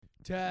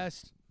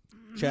Test.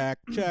 Check.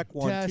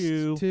 1, Test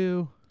 2.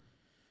 2.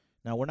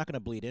 Now we're not gonna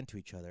bleed into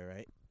each other,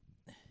 right?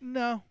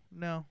 No.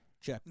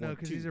 Check. No, 1,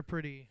 because 2. these are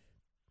pretty.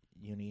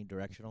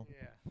 Unidirectional.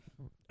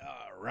 Yeah.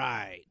 All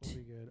right. We'll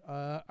be good.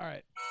 All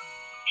right. Hey,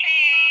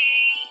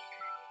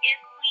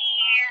 it's me.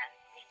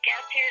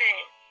 Guess who it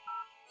is?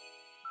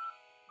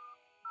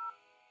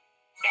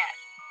 Guess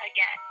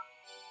again.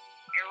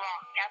 You're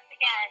wrong. Guess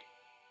again.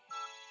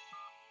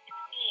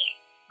 It's me.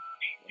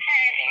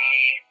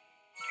 Hey,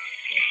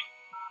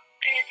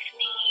 it's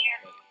me.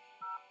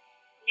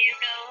 You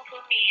know who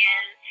me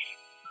is.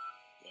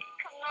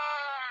 Come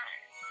on.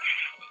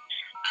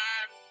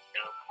 So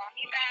call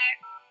me back.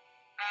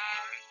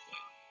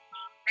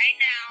 Right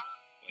now.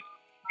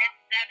 At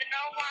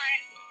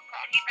 7:01.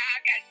 Call me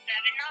back at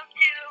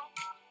 7:02.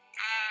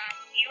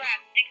 You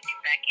have 60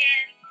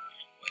 seconds.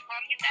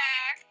 Call me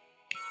back.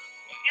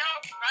 You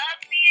don't love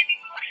me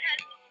anymore.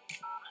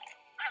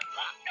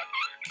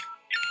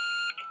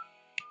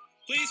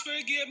 Please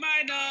forget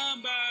my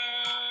number.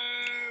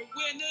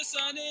 When the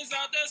sun is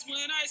out, that's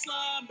when I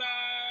slumber.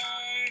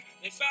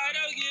 If I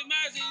don't get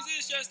my Z's,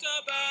 it's just a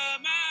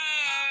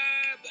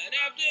bummer. But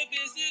after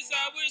business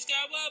hours,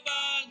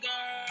 cowabunga.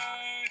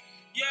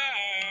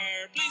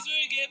 Yeah, please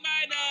forget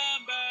my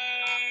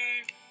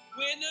number.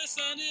 When the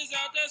sun is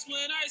out, that's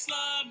when I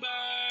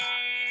slumber.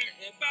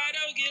 If I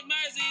don't get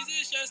my Z's,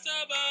 it's just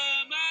a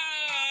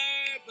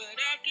bummer. But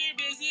after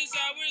business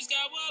hours,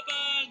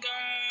 cowabunga.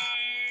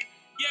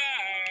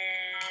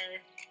 Yeah.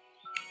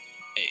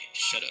 Hey,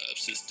 shut up.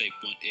 Since day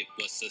one, it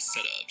was a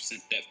setup.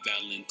 Since that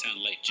Valentine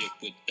light jib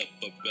with the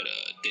Beretta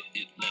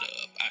didn't let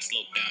up. I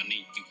slowed down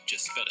and you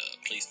just sped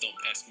up. Please don't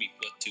ask me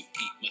what to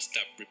eat. Must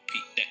I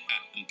repeat that I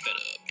am fed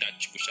up? That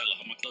you wish I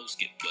how my clothes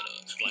get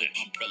wetter. Fly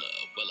umbrella,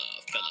 well,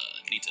 fella,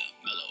 need to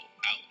mellow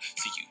out.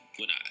 See you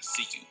when I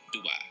see you. Do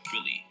I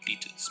really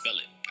need to spell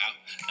it out?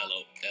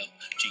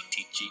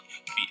 LOLGTG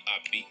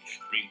BRB.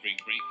 Ring, ring,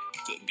 ring.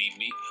 Couldn't be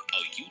me.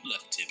 Oh, you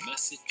left 10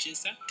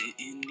 messages. I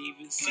didn't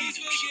even see them. Please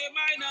forget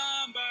my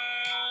number.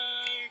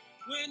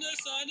 When the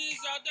sun is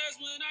out, that's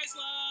when I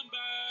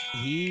slumber.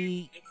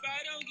 If I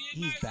don't get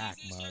He's my back,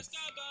 Z's, it's Muggs. just a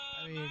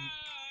I bummer. mean,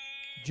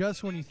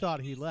 just when you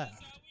thought he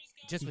left.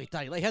 Just when he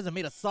thought he hasn't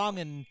made a song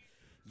in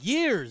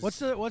years.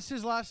 What's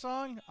his last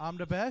song? I'm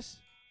the best.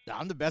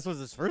 I'm the best was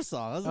his first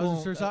song. That was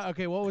his first song.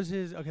 Okay, what was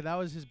his? Okay, that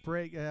was his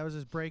break. That was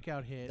his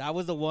breakout hit. That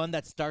was the one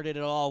that started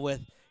it all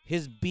with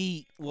his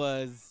beat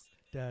was.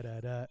 Da da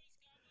da,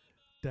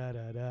 da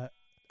da da,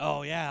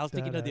 Oh yeah, I was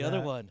thinking of the other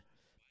Da-da-da. one.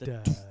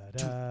 da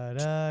da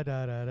da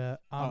da da da.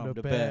 I'm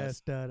the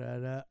best. Da da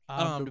da.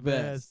 I'm the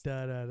best.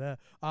 Da da da.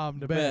 I'm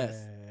the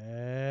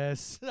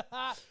best.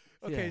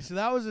 Okay, Yeah. so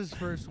that was his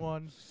first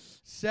one.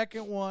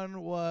 Second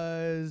one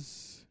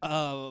was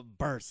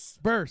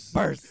Burst. Burst.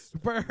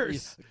 Burst.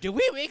 Burst. Did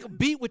we make a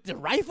beat with the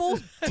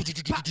rifles?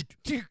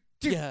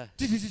 Yeah.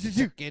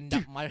 Getting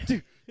up my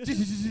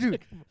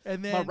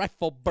And then my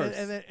rifle burst.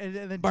 And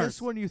then Burst.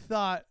 just when you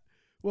thought,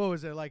 what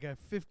was it, like a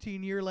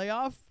 15-year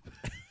layoff?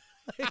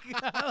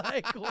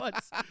 like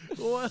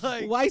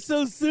Why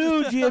so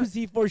soon,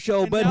 GMC4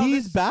 show? And But now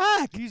he's this-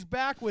 back. he's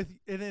back with,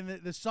 and then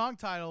the song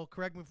title,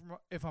 correct me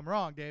if I'm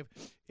wrong, Dave,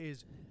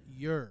 is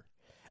Your.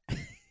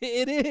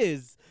 It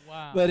is.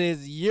 Wow. But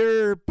it's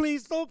your.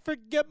 Please don't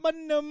forget my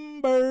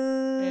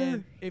number.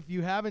 And if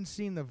you haven't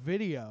seen the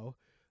video,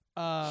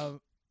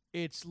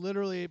 it's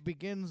literally, it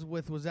begins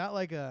with, was that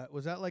like a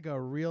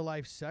real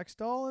life sex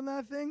doll in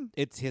that thing?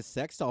 It's his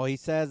sex doll. He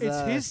says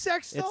It's his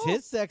sex doll. It's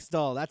his sex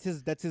doll. That's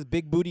his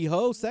big booty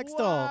hoe sex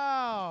doll.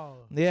 Wow.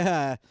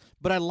 Yeah,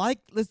 but I like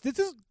this. This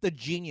is the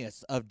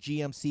genius of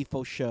GMC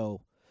Fo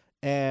Show,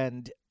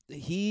 and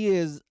he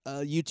is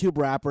a YouTube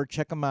rapper.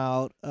 Check him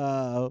out.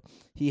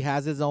 He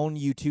has his own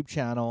YouTube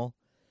channel.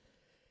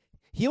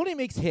 He only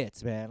makes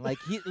hits, man. Like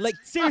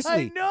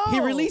seriously, know. he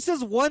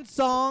releases one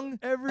song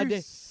a Every day.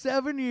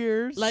 7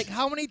 years. Like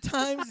how many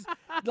times?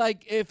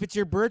 Like if it's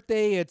your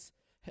birthday, it's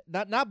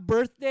not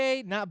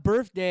birthday, not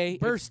birthday,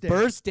 it's Birthday.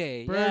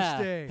 birthday.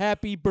 Birthday. Yeah.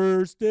 Happy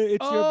birthday!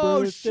 It's your oh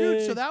birthday.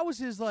 shoot! So that was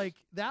his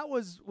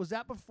was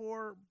that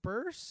before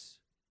Burst?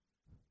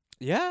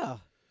 Yeah.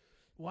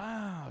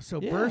 Wow.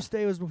 So Yeah.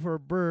 Birthday was before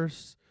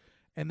Burst,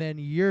 and then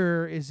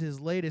Your is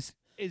his latest.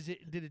 Did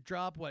it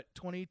drop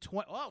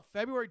 2020? Oh,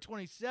 February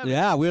 27th.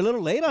 Yeah, we're a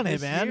little late on it,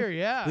 this man. year,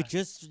 yeah. We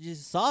just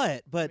saw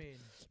it, I but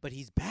mean,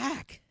 he's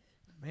back.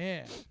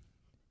 man,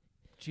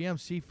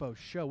 GMC Fo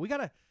Show. We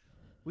gotta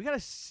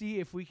see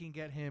if we can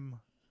get him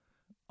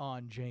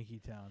on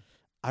Jankytown.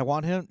 I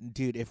want him,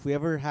 dude. If we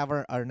ever have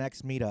our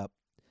next meetup,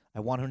 I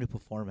want him to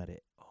perform at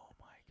it. Oh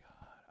my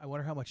god! I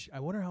wonder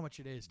how much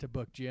it is to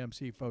book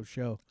GMC Fo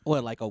Show.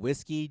 What, like a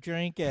whiskey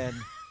drink and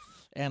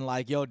and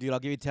like, yo, dude, I'll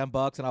give you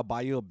 $10 and I'll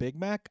buy you a Big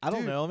Mac. I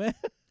don't Dude. know, man.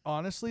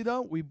 Honestly,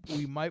 though, we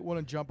might want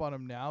to jump on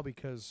him now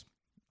because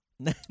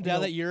now know,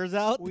 that yours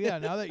out, well, yeah,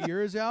 now that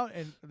Your is out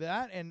and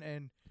that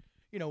and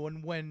you know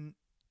when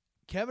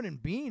Kevin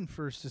and Bean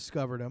first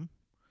discovered him,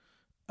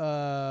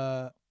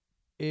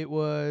 it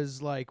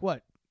was like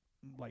what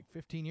like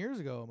 15 years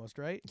ago almost,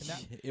 right? And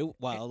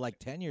that, like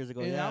 10 years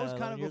ago. and Yeah, that was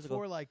 11 kind of years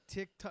before ago. like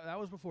TikTok. That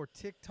was before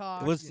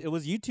TikTok. It was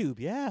YouTube.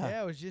 Yeah.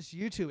 Yeah, it was just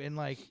YouTube. And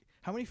like,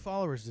 how many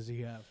followers does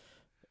he have?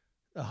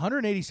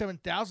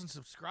 187,000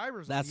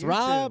 subscribers. on That's YouTube.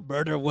 right.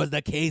 Murder was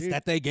the case Dude.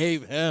 that they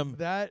gave him.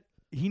 That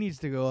he needs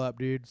to go up,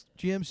 dude.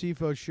 GMC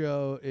Fo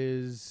show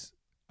is.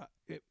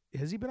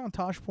 Has he been on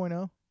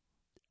Tosh.0?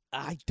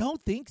 I don't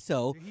think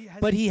so, He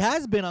has- but he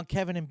has been on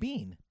Kevin and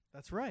Bean.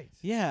 That's right.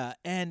 Yeah,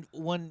 and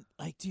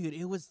dude,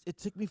 it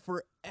took me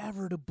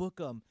forever to book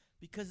him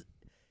because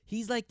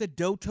he's like the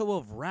Doto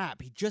of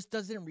rap. He just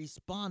doesn't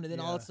respond, and then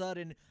all of a Yeah.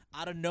 sudden,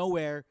 out of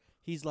nowhere,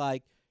 he's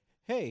like,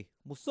 "Hey,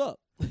 what's up?"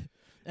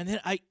 And then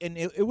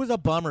it was a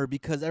bummer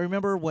because I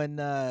remember when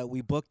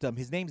we booked him.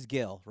 His name's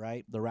Gil,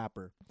 right, the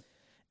rapper,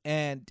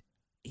 and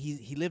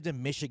he lived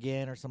in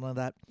Michigan or something like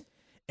that.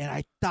 And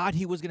I thought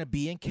he was gonna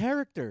be in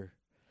character,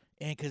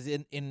 and because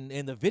in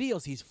the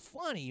videos he's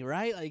funny,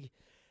 right, like.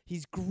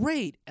 He's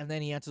great. And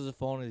then he answers the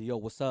phone and, yo,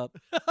 what's up?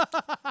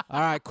 All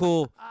right,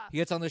 cool. He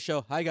gets on the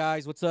show. Hi,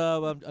 guys. What's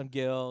up? I'm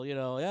Gil. You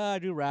know, yeah, I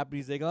do rap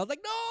music. And I was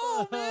like,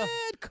 no, man.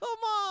 Come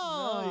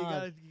on.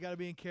 No, you gotta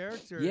be in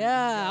character. You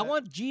Yeah, I gotta-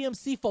 want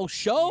GMC for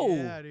show.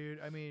 Yeah,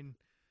 dude. I mean,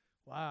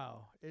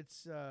 wow.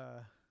 It's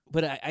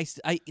But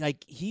I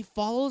like, he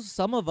follows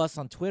some of us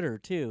on Twitter,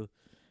 too.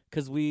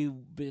 Because we've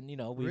been,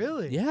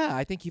 Really? Yeah,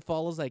 I think he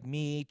follows, like,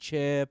 me,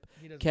 Chip,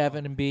 he doesn't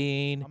Kevin, follow- and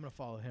Bean. I'm gonna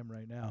follow him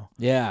right now.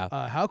 Yeah.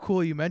 How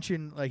cool you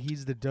mentioned like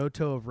he's the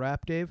Doto of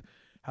rap, Dave.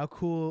 How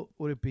cool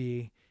would it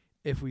be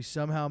if we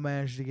somehow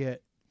managed to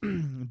get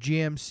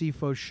GMC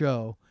Fo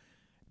show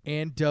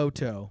and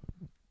Doto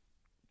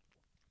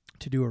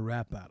to do a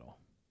rap battle?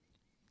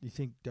 You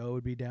think Doe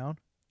would be down?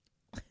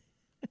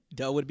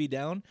 Doe would be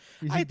down.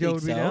 You I think Doe think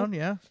would be so. down?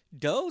 Yeah.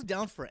 Doe's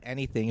down for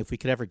anything if we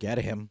could ever get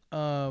him.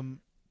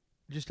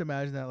 Just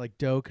imagine that like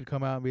Doe could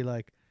come out and be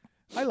like,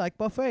 I like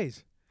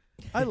buffets.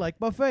 I like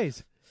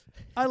buffets.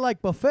 I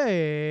like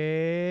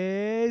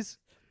buffets.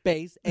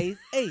 Ace, ace,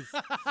 ace.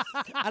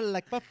 I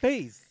like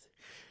buffets.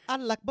 I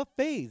like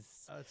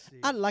buffets. Let's see.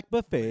 I like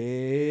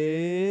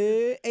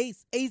buffet.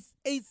 Ace, ace,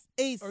 ace,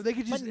 ace. Or they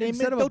could just My name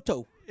instead is of a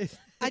Toto.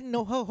 I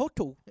know how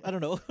Hoto. I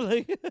don't know.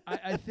 Like,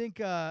 I think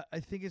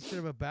instead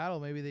of a battle,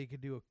 maybe they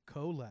could do a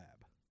collab.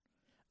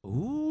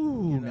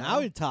 ooh, You now know?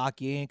 you're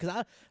talking.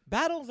 Because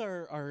battles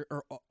are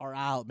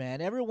out,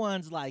 man.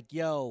 Everyone's like,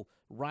 yo,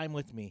 rhyme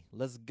with me.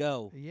 Let's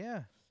go.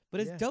 Yeah.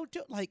 But is Yeah.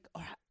 Doto like,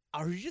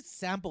 or you just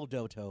sample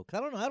Doto? Because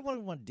I don't know. I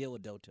don't want to deal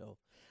with Doto.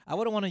 I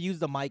wouldn't want to use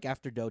the mic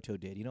after Doto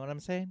did. You know what I'm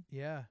saying?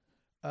 Yeah.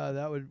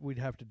 We'd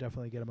have to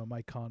definitely get him a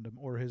mic condom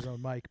or his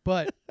own mic.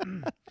 But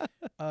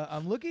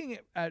I'm looking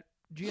at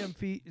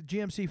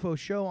GMC Fo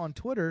show on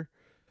Twitter,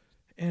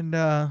 and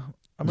I'm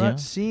Yeah. not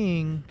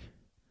seeing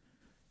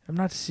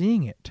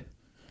it.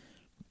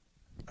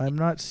 I'm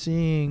not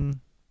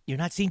seeing. You're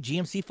not seeing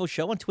GMC for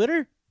show on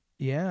Twitter?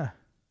 Yeah,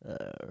 All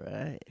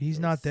right. he's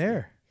let's not see.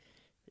 there.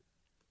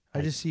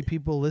 I just see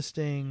people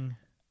listing.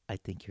 I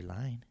think you're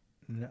lying.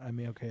 I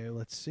mean, okay,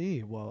 let's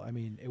see. Well, I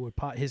mean, it would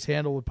pop. His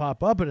handle would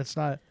pop up, but it's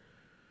not.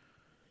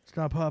 It's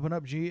not popping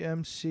up.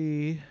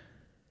 GMC.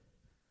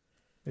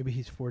 Maybe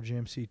he's for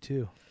GMC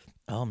too.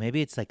 Oh,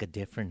 maybe it's like a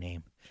different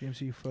name.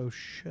 GMC Fo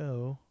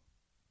show.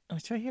 Oh,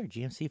 it's right here.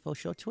 GMC Fo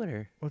Show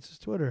Twitter. What's his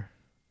Twitter?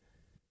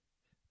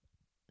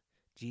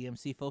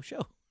 GMC Fo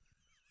Show.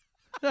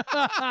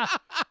 Are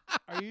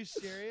you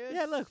serious?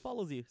 Yeah, look,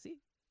 follows you. See?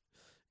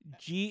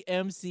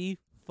 GMC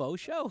Fo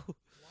Show.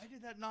 Why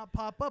did that not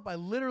pop up? I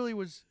literally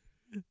was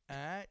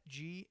at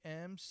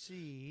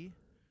GMC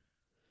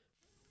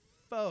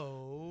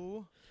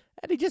Fo.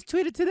 And he just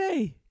tweeted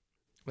today.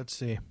 Let's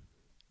see.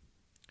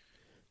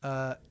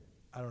 I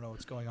don't know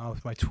what's going on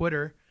with my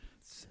Twitter.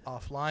 It's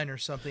offline or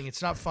something.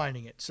 It's not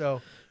finding it.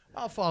 So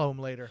I'll follow him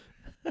later.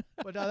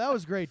 But that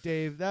was great,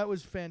 Dave. That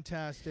was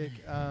fantastic.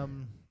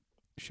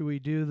 Should we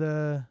do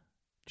the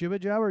jibba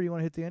jabber or do you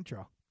want to hit the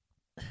intro?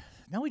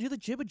 Now we do the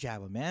jibba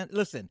jabba, man.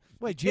 Listen.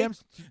 Wait, take-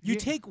 GM's. You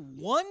take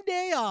one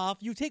day off,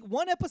 you take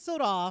one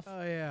episode off,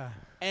 Oh, yeah.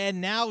 and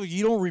now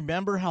you don't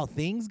remember how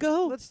things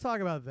go? Let's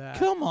talk about that.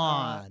 Come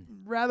on.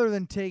 Rather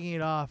than taking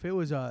it off, it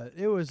was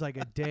like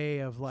a day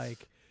of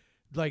like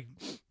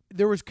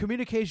there was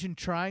communication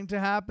trying to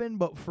happen,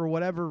 but for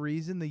whatever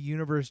reason, the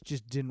universe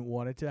just didn't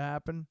want it to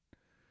happen.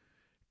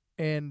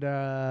 And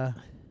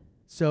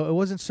so it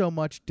wasn't so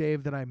much,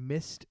 Dave, that I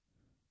missed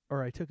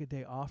or I took a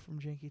day off from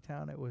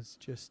Jankytown. It was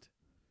just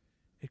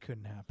it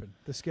couldn't happen.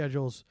 The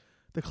schedules,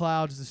 the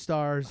clouds, the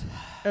stars,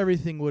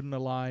 everything wouldn't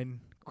align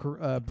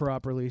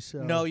properly.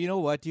 So No, you know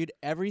what, dude?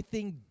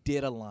 Everything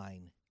did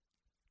align,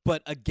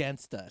 but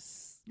against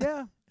us.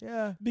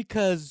 yeah.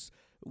 Because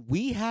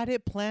we had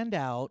it planned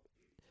out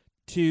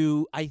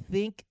to, I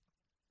think,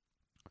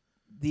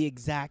 the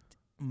exact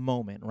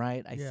moment,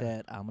 right? I Yeah.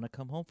 said, I'm going to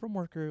come home from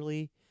work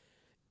early.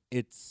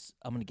 I'm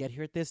going to get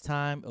here at this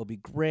time. It'll be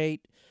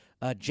great.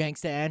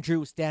 Janksta Andrew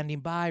was standing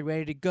by,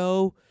 ready to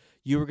go.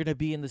 You were going to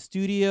be in the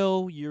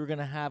studio. You were going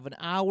to have an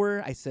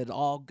hour. I said,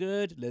 all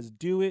good. Let's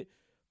do it.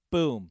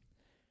 Boom.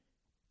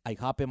 I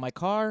hop in my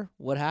car.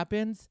 What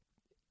happens?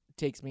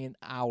 takes me an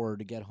hour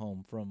to get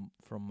home from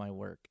my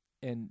work,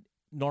 and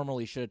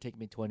normally should have taken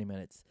me 20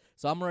 minutes.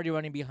 So I'm already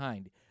running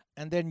behind.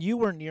 And then you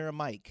were near a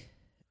mic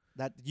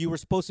that you were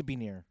supposed to be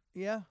near.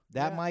 Yeah.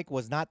 That mic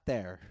was not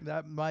there.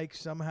 That mic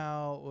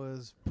somehow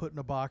was put in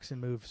a box and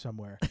moved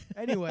somewhere.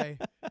 Anyway,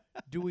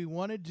 do we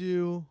want to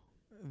do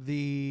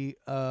the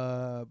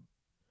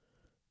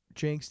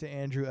Jinx to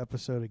Andrew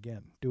episode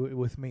again? Do it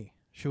with me.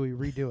 Should we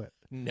redo it?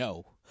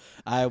 No.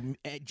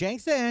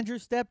 Janks and Andrew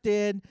stepped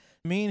in.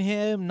 Me and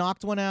him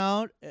knocked one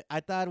out. I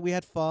thought we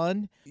had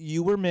fun.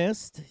 You were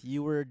missed.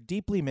 You were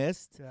deeply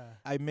missed. Yeah.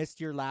 I missed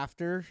your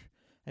laughter.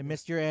 I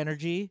missed your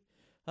energy.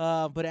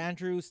 But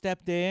Andrew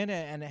stepped in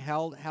and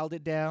held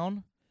it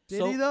down.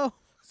 Did he though?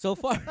 So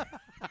far.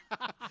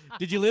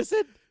 Did you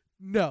listen?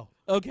 No.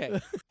 Okay.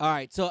 All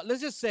right. So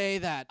let's just say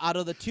that out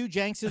of the two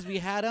Jankses we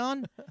had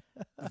on,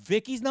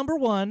 Vicky's number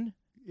 1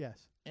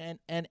 Yes.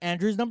 and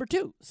Andrew's number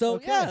 2. So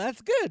Okay. yeah,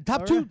 that's good.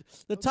 Top All two. right.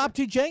 The top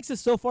 2 Jankses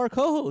so far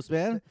co-hosts,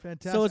 man.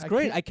 Fantastic. So it's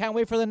great. I can't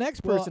wait for the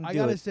next Well, person to I do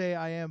gotta it. say,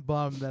 I am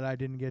bummed that I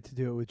didn't get to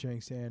do it with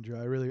Jinx to Andrew.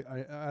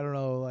 I don't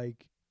know,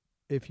 like,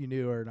 if you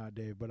knew or not,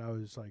 Dave, but I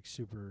was like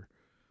super.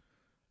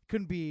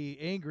 Couldn't be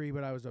angry,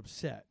 but I was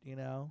upset. You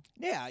know.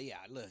 Yeah.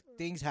 Look,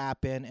 things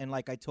happen, and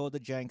like I told the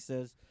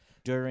Jankses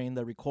during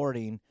the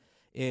recording,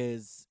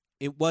 is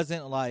it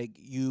wasn't like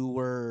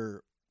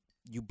you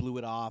blew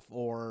it off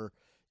or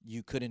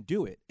you couldn't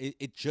do it.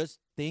 It just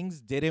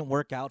things didn't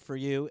work out for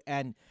you,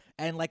 and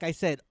like I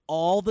said,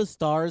 all the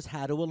stars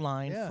had to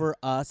align Yeah. for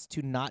us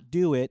to not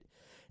do it.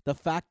 The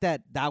fact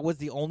that was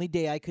the only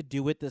day I could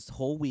do it this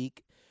whole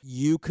week,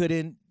 you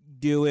couldn't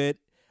do it.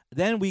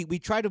 Then we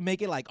tried to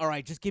make it like, all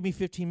right, just give me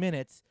 15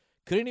 minutes.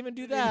 Couldn't even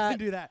do that.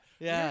 do that.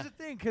 Yeah. Here's the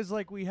thing, because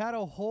like we had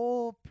a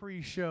whole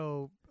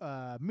pre-show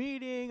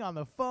meeting on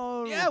the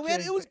phone. Yeah, with it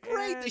Jinx was to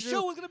great. The Andrew.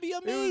 show was gonna be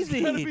It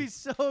amazing. was gonna be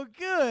so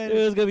good.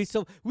 It was gonna be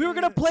so. We were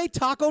gonna play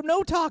Taco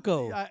No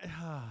Taco,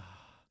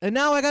 and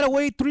now I gotta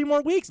wait 3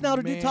 more weeks now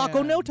to do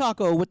Taco No Man.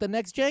 Taco with the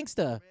next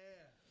Janksta.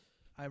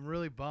 I'm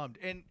really bummed.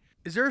 And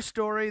is there a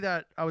story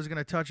that I was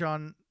gonna touch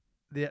on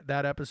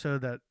that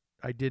episode that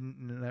I didn't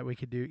and that we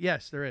could do?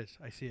 Yes, there is.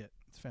 I see it.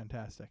 It's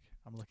fantastic.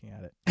 I'm looking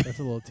at it. That's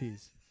a little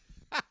tease.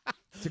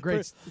 It's a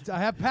great. I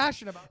have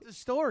passion about this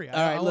story. All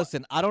right,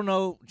 listen. I don't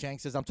know,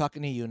 Jankses. I'm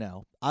talking to you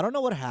now. I don't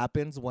know what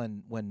happens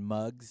when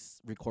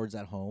Muggs records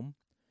at home,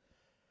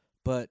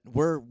 but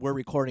we're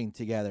recording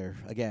together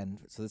again,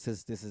 so this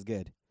is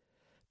good.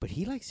 But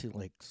he likes to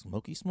like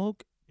smoky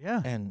smoke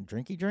Yeah. and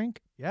drinky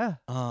drink. Yeah.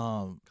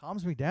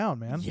 Calms me down,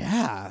 man.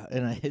 Yeah,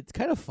 and it's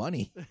kind of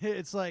funny.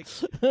 It's like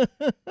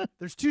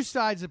there's 2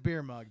 sides of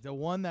Beer Mug. The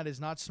one that is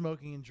not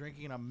smoking and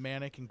drinking and I'm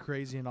manic and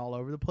crazy and all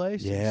over the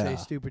place. Yeah. And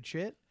say stupid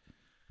shit.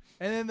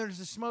 And then there's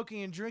the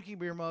smoking and drinking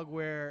Beer Mug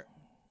where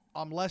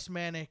I'm less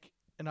manic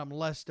and I'm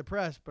less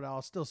depressed, but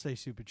I'll still say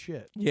stupid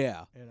shit.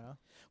 Yeah. You know?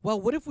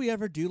 Well, what if we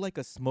ever do like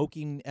a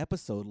smoking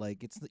episode?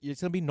 Like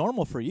it's gonna be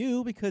normal for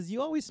you because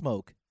you always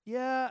smoke.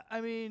 Yeah,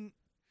 I mean,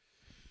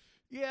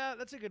 yeah,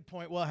 that's a good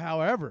point. Well,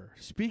 however,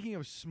 speaking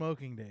of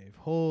smoking, Dave,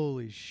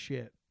 holy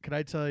shit. Could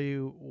I tell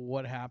you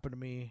what happened to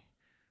me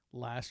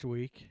last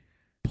week?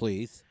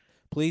 Please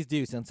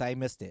do, since I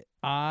missed it.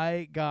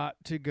 I got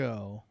to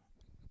go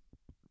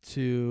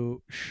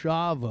to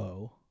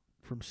Chavo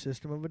from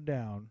System of a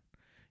Down.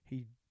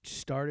 He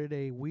started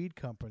a weed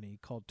company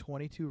called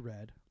 22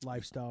 Red,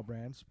 lifestyle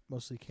brands,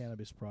 mostly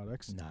cannabis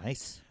products.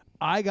 Nice.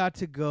 I got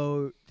to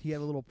go. He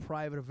had a little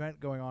private event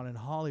going on in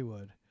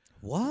Hollywood.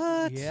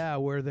 What? Yeah,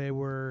 where they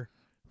were.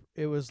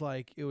 It was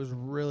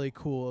really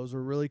cool. It was a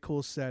really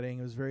cool setting.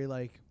 It was very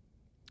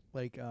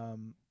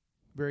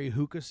very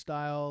hookah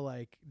style,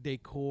 like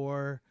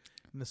decor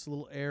in this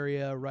little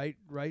area right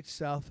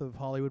south of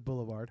Hollywood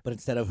Boulevard. But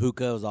instead of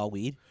hookah, it was all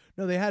weed.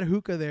 No, they had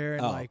hookah there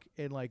and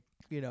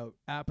Oh.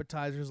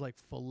 appetizers like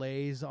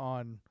fillets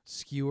on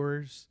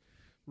skewers.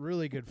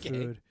 Really good Okay.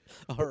 food.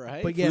 All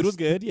right. But Food yes, was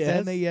good. Yes.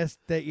 Then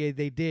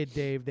they did,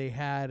 Dave. They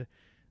had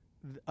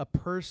a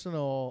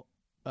personal,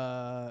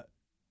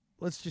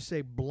 let's just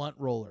say, blunt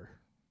roller.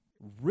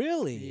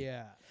 Really?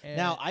 Yeah.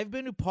 Now I've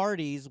been to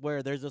parties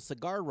where there's a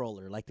cigar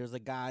roller. Like there's a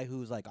guy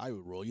who's like, "I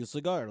would roll you a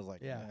cigar." I was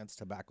like, Yeah. "Yeah, it's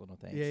tobacco, no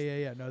thanks."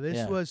 yeah. No, this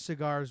Yeah. was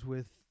cigars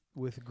with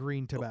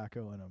green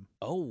tobacco in them.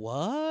 Oh,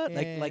 what?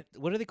 And- Like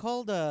what are they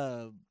called?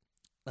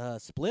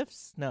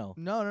 Spliffs? No.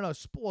 No. No.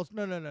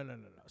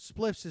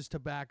 Spliffs is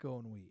tobacco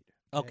and weed.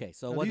 Okay,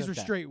 so it No, these wasn't are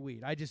that. straight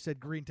weed. I just said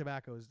green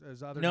tobacco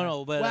as other.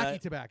 No, but,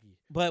 wacky tobacco.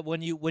 But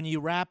when you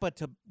wrap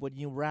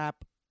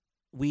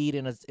weed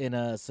in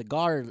a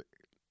cigar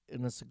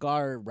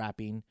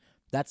wrapping,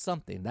 that's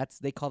something.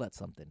 They call that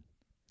something.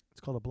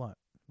 It's called a blunt.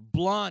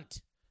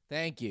 Blunt.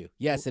 Thank you.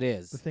 Yes, it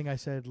is. The thing I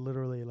said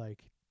literally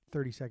like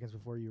 30 seconds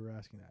before you were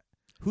asking that.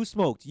 Who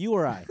smoked? You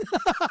or I?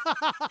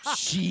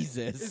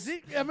 Jesus. Is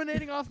it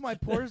emanating off my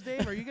pores,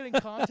 Dave? Are you getting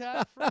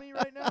contact from me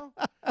right now?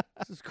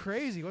 This is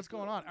crazy. What's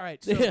going on? All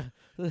right. So, Yeah.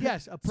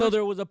 yes. So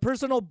there was a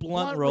personal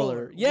blunt roller.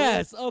 roller.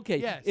 Yes. Okay.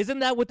 Yes. Isn't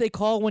that what they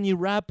call when you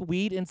wrap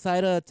weed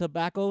inside a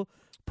tobacco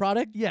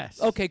product?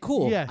 Yes. Okay.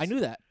 Cool. Yes. I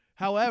knew that.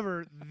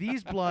 However,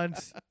 these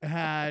blunts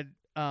had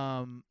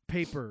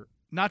paper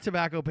not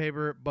tobacco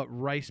paper, but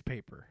rice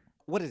paper.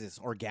 What is this?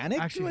 Organic?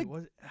 Actually, Like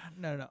was it?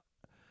 No.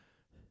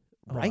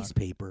 rice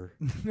paper.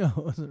 No,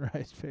 it wasn't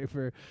rice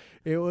paper.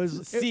 It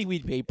was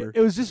Seaweed paper.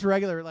 It was just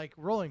regular like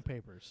rolling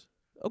papers,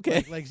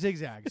 Okay. like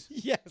zigzags,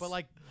 Yes. but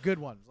like good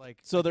ones, like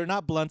So they're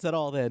not blunts at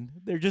all then.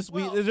 They're just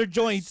Well, they're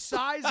joints.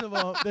 size of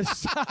them. The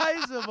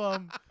size of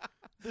them.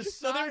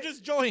 So they're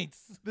just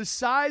joints. The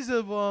size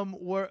of them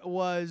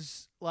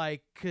was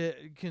like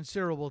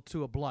considerable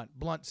to a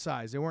blunt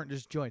size. They weren't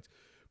just joints,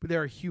 but they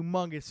were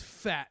humongous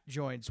fat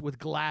joints with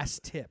glass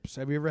tips.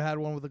 Have you ever had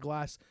one with a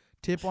glass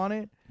tip on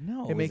it?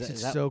 No. It makes it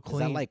so Is that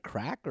clean. like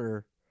crack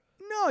or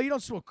No, you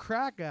don't smoke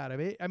crack out of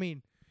it. I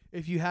mean,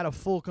 if you had a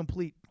full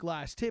complete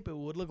glass tip, it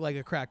would look like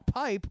a crack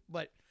pipe,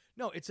 but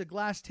no, it's a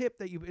glass tip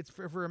that it's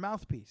for a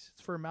mouthpiece.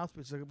 It's for a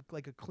mouthpiece,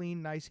 like a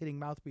clean, nice hitting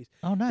mouthpiece.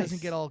 Oh, nice. It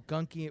doesn't get all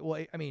gunky.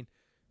 Well, I mean,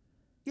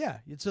 yeah,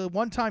 it's a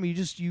one time you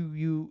just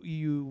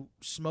you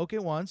smoke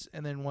it once,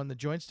 and then when the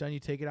joint's done, you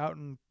take it out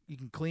and you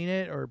can clean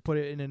it or put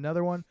it in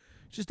another one.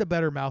 It's just a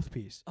better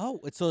mouthpiece. Oh,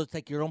 so it's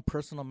like your own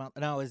personal mouth.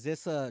 Now, is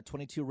this a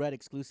 22 Red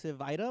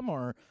exclusive item,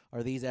 or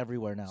are these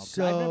everywhere now? 'Cause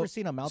I've never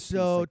seen a mouthpiece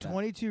So like that.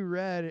 22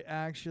 Red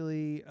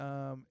actually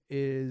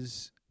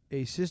is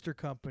a sister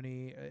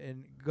company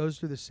and goes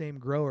through the same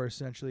grower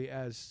essentially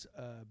as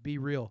Be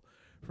Real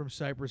from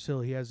Cypress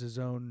Hill. He has his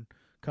own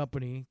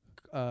company.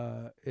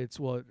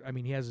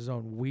 He has his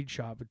own weed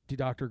shop,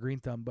 Dr. Green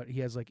Thumb, but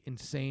he has like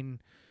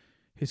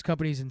his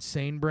company's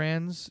Insane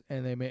Brands,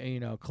 and they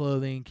make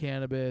clothing,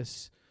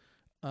 cannabis,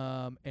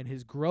 and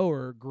his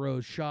grower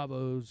grows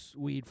Chavo's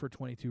weed for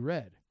 22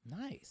 Red.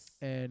 Nice.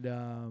 And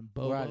We're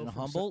Bobo out in from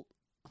Humboldt.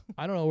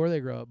 I don't know where they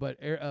grow it, but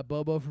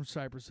Bobo from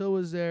Cypress Hill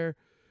was there.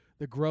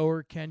 The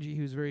grower Kenji,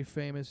 who's very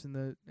famous in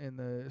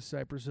the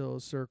Cypress Hill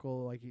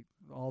circle, like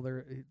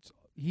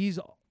he's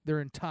their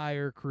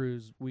entire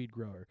crew's weed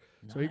grower.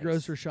 So he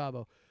grows for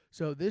Chavo.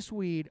 So this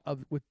weed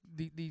with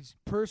these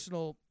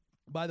personal.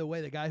 By the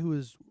way, the guy who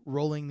is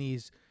rolling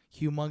these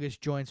humongous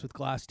joints with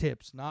glass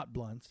tips, not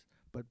blunts,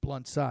 but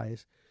blunt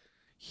size,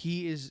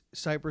 he is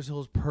Cypress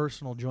Hill's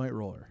personal joint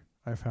roller.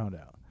 I found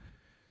out.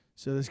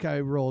 So this guy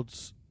rolled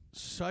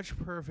such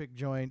perfect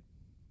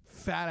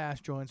fat ass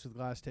joints with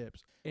glass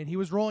tips, and he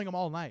was rolling them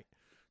all night.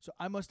 So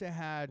I must have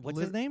had. What's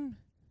his name?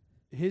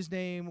 His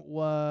name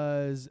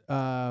was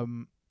oh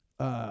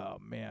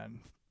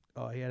man,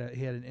 he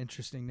had an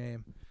interesting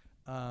name,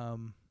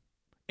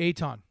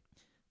 Aton.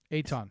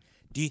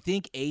 Do you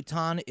think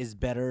Aton is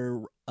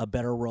a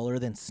better roller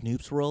than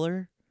Snoop's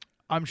roller?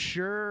 I'm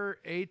sure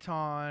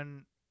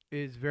Aton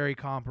is very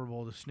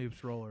comparable to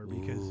Snoop's roller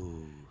because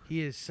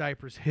he is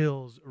Cypress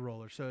Hill's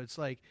roller. So it's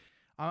like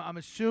I'm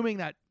assuming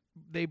that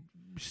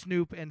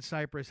Snoop and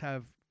Cypress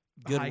have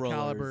Good high rollers,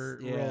 caliber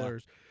yeah.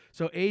 rollers.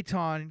 So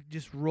Aton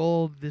just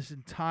rolled this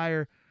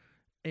entire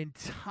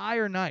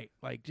night,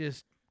 like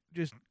just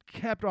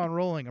kept on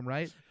rolling them,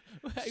 right?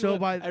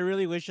 So I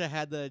really wish I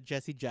had the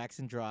Jesse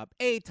Jackson drop.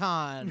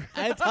 Aton.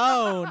 That's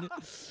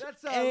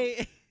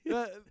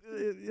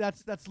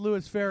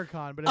Louis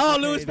Farrakhan, but it's Oh,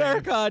 okay, Louis Dave.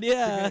 Farrakhan,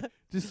 yeah. Okay.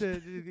 Just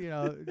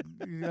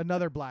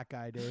another black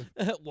guy, Dave.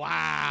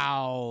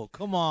 Wow.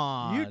 Come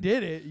on. You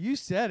did it. You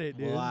said it,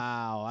 dude.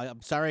 Wow.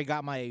 I'm sorry I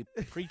got my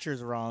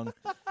preachers wrong.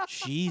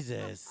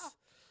 Jesus.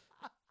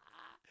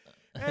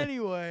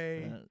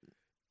 Anyway,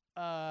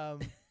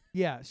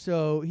 yeah.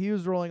 So he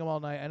was rolling them all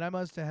night, and I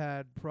must have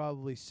had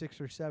probably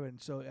 6 or 7.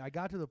 So I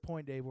got to the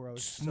point, Dave, where I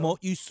was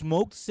You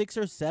smoked 6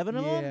 or 7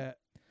 of them?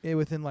 Yeah,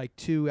 within like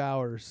 2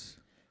 hours.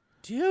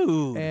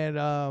 Dude. And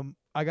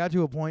I got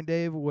to a point,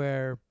 Dave,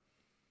 where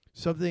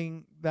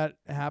something that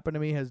happened to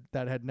me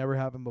that had never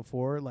happened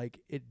before. Like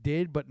it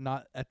did, but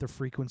not at the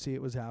frequency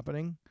it was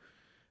happening.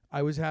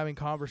 I was having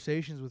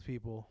conversations with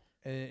people,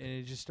 and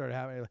it just started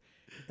happening.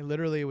 And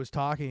literally, it was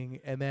talking,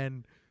 and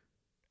then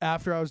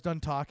after I was done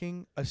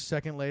talking, a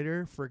second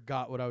later,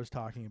 forgot what I was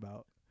talking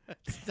about.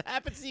 That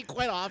happens to you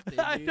quite often.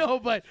 I dude. know,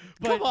 but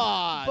Come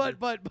on.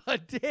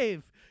 But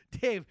Dave,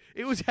 it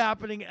was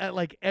happening at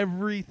like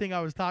everything I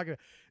was talking about.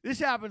 This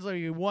happens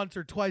like once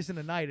or twice in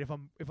a night if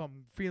I'm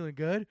feeling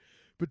good.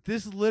 But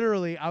this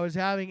literally, I was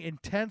having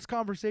intense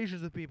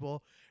conversations with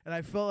people, and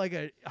I felt like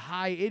a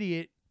high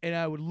idiot. And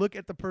I would look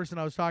at the person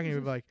I was talking to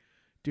and be like,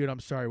 "Dude,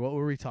 I'm sorry. What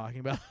were we talking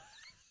about?"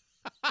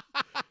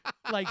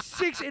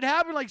 It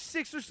happened like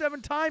 6 or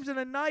 7 times in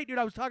a night, dude.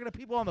 I was talking to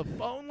people on the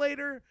phone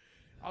later.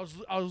 I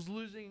was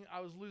losing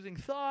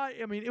thought.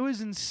 I mean, it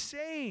was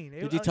insane.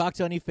 Did you talk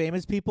to any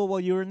famous people while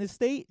you were in this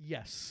state?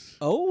 Yes.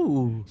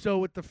 Oh. So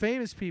with the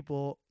famous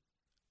people,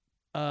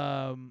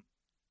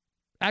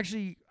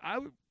 actually,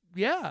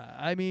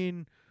 I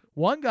mean,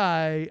 one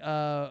guy,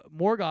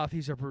 Morgoth,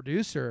 he's a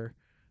producer.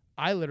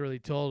 I literally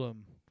told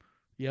him,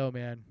 "Yo,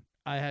 man,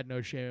 I had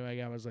no shame in my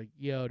game." I was like,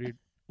 "Yo, dude,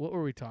 what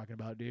were we talking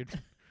about, dude?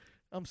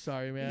 I'm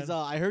sorry, man." He's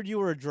I heard you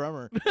were a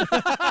drummer.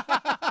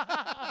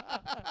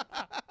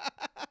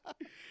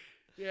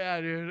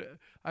 Yeah, dude.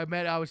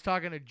 I was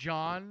talking to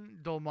John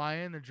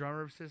Dolmayan, the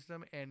drummer of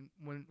System, and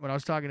when I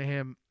was talking to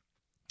him,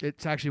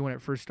 it's actually when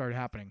it first started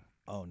happening.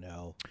 Oh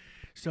no.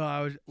 So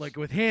I was like,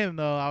 with him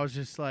though, I was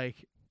just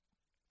like,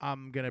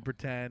 I'm gonna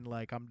pretend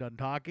like I'm done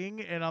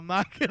talking, and I'm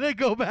not gonna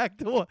go back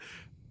to what.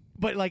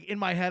 But like in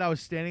my head, I was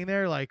standing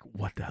there like,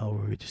 what the hell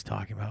were we just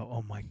talking about?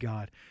 Oh my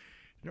god!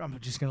 I'm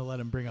just gonna let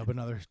him bring up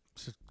another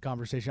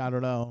conversation. I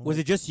don't know. Was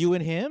it just you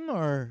and him,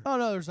 or? Oh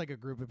no, there's like a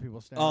group of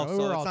people standing. Oh, there. so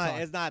We were it's all not.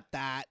 talking. It's not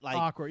that like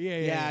Awkward.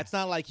 Yeah. It's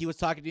not like he was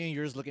talking to you and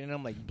you're just looking at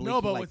him like blinking,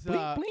 No, but like with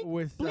blink, blink,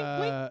 with blink,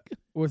 blink.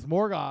 with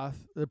Morgoth,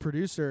 the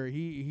producer,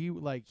 he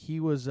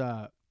was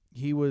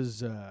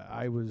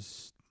I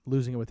was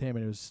losing it with him,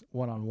 and it was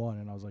 1-on-1,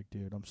 and I was like,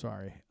 dude, I'm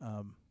sorry.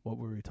 What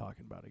were we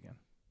talking about again?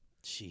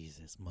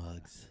 Jesus,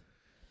 Muggs.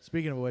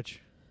 Speaking of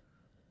which,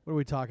 what are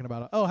we talking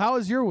about? Oh, how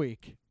was your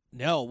week?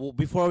 No, well,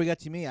 before we get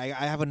to me, I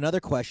have another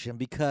question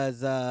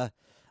because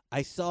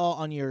I saw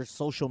on your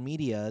social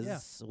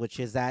medias, which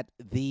is at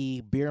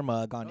the Beer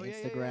Mug on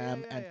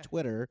Instagram and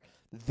Twitter,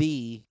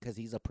 because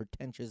he's a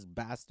pretentious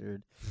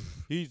bastard.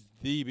 He's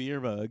the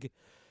Beer Mug.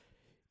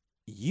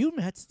 You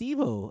met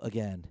Steve-O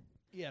again.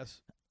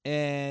 Yes.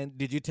 And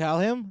did you tell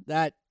him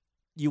that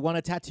you want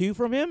a tattoo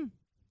from him?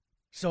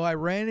 So I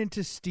ran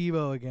into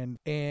Steve-O again,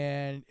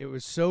 and it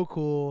was so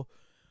cool.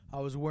 I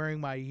was wearing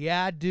my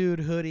Yeah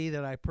Dude hoodie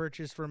that I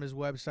purchased from his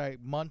website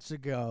months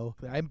ago.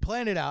 I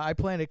planned it out. I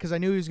planned it because I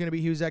knew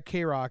he was at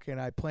K-Rock, and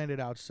I planned it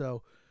out.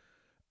 So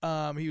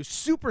he was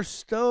super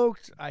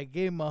stoked. I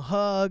gave him a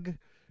hug,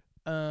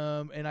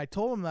 and I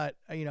told him that,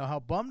 how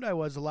bummed I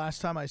was the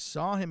last time I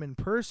saw him in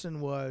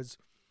person was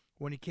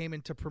when he came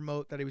in to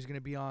promote that he was going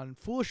to be on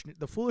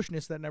the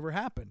foolishness that never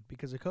happened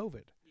because of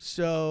COVID.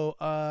 So,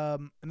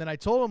 and then I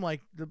told him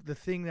like the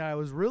thing that I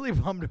was really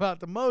bummed about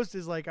the most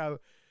is like I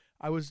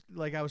was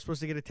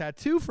supposed to get a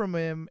tattoo from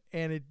him,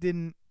 and it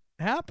didn't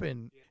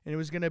happen. And it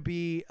was going to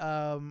be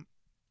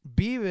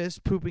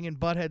Beavis pooping in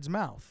Butthead's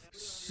mouth.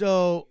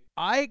 So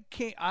I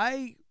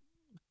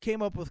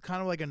came up with kind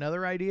of like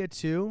another idea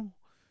too.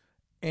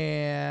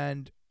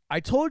 And I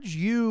told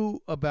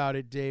you about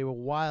it, Dave, a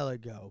while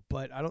ago,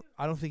 but I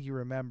don't think you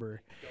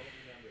remember. I don't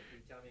remember. Can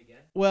you tell me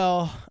again?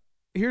 Well,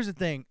 here's the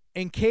thing.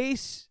 In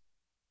case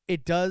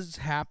it does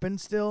happen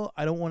still,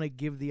 I don't want to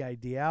give the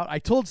idea out. I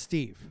told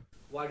Steve.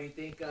 Why do you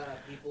think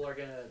people are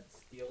gonna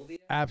steal the?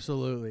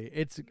 Absolutely,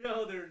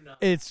 No, they're not.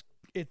 It's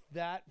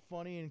that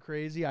funny and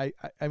crazy. I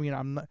mean,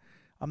 I'm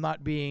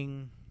not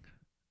being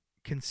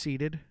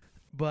conceited,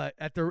 but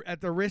at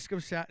the risk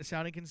of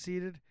sounding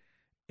conceited,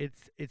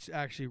 it's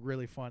actually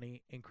really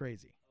funny and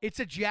crazy. It's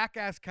a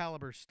Jackass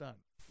caliber stunt.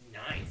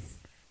 Nice.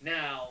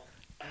 Now,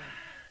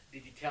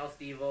 did you tell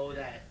Steve-O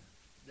that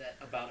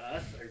about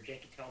us or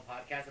Janky Town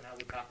podcast and how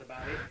we talked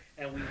about it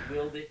and we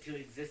willed it to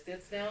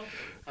existence now?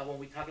 How when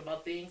we talk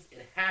about things,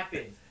 it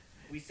happens.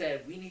 We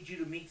said we need you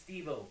to meet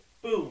Steve-O.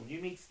 Boom,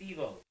 you meet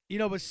Steve-O.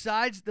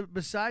 Besides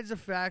the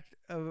fact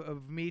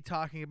of me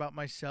talking about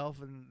myself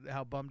and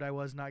how bummed I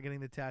was not getting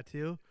the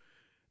tattoo,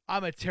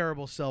 I'm a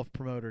terrible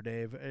self-promoter,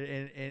 Dave,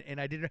 and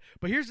I didn't.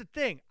 But here's the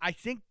thing: I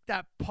think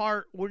that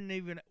part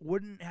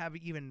wouldn't have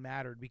even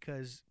mattered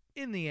because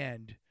in the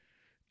end,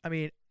 I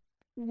mean,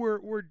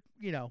 we're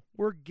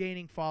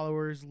gaining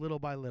followers little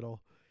by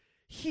little.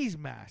 He's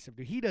massive,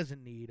 dude. He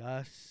doesn't need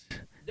us.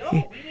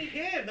 No, we need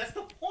him. That's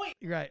the point.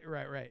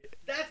 Right.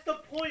 That's the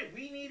point.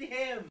 We need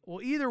him.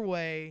 Well, either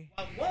way.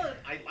 One,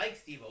 I like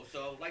Steve-O,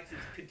 so I would like to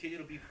continue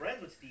to be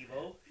friends with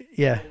Steve-O.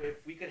 Yeah. So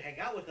if we could hang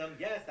out with him,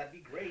 yes, that'd be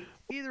great.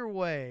 Either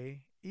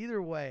way,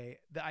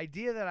 the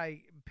idea that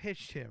I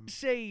pitched him,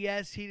 say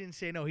yes, he didn't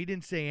say no. He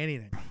didn't say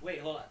anything.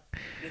 Wait, hold on.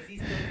 Does he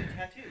still do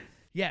tattoos?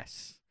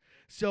 Yes.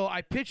 So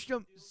I pitched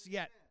him.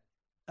 Yeah.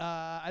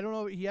 I don't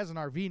know. He has an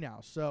RV now.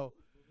 So,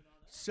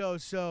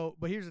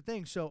 but here's the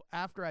thing. So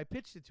after I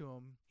pitched it to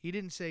him, he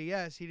didn't say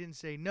yes. He didn't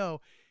say no.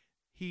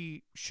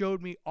 He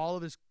showed me all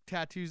of his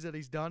tattoos that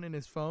he's done in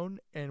his phone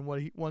and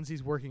ones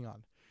he's working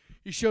on.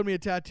 He showed me a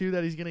tattoo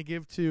that he's going to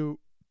give to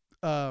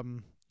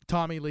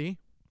Tommy Lee.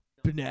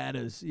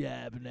 Bananas.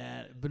 Yeah,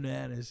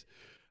 bananas.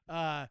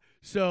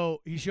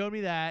 So he showed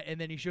me that,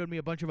 and then he showed me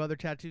a bunch of other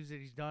tattoos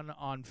that he's done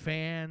on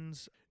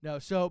fans.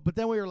 But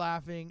then we were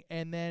laughing,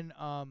 and then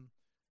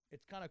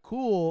it's kind of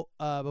cool.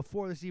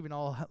 Before this even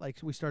all, like,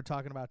 we started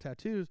talking about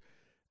tattoos,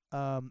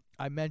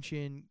 I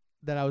mentioned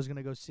that I was going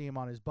to go see him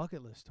on his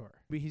bucket list tour.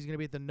 He's going to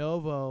be at the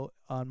Novo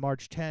on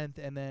March 10th,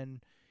 and then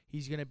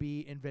he's going to be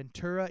in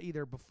Ventura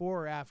either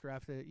before or after.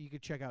 You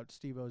could check out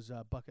Steve-O's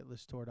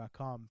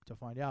bucketlisttour.com to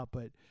find out,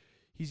 but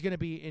he's going to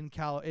be in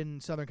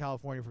Southern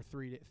California for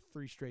three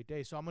straight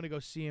days. So I'm going to go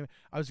see him.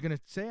 I was going to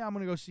say I'm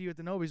going to go see you at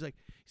the Novo. He's like,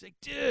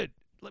 dude,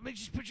 let me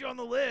just put you on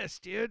the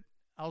list, dude.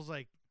 I was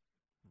like,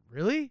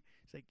 really?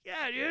 He's like,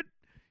 yeah, dude.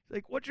 He's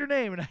like, what's your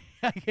name? And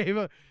I gave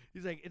him.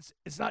 He's like,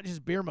 it's not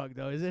just Beer Mug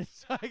though, is it?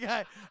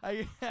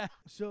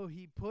 So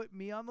he put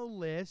me on the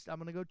list. I'm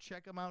gonna go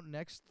check him out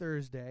next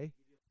Thursday.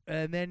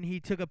 And then he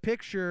took a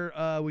picture.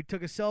 We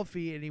took a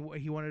selfie, and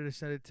he wanted to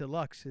send it to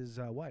Lux, his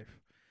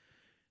wife,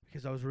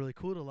 because I was really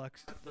cool to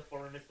Lux. The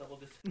former Miss Double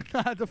D.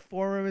 Not the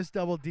former Miss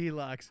Double D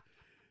Lux.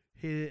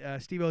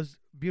 Steve-O's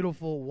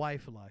beautiful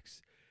wife,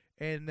 Lux.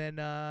 And then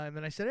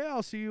I said, hey,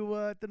 I'll see you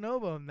at the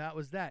Novo, and that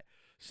was that.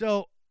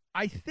 So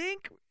I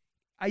think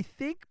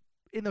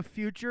in the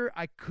future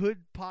I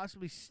could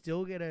possibly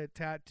still get a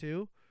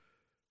tattoo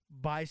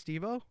by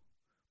Steve-O,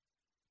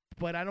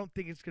 but I don't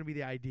think it's going to be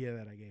the idea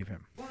that I gave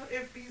him. Well,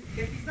 if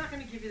he's not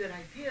going to give you that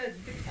idea,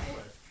 you can tell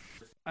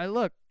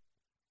us.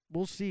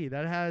 We'll see.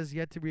 That has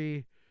yet to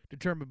be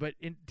determined. But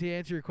to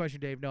answer your question,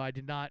 Dave, no, I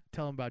did not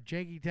tell him about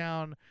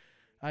Jankytown.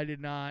 I did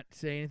not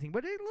say anything.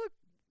 But hey, look,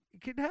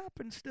 it could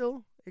happen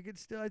still. It could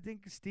still. I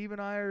think Steve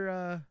and I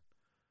are,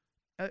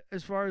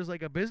 as far as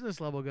like a business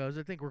level goes,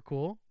 I think we're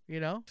cool. You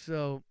know.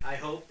 So I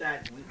hope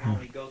that when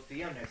we go see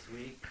him next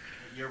week,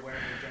 you're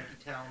wearing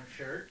your Jankytown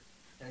shirt.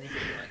 And he can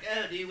be like,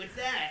 oh, dude, what's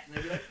that? And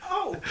they'll be like,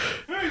 oh,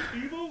 hey,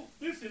 Steve-O,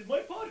 this is my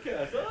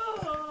podcast.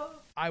 Ah.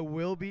 I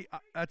will be.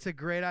 That's a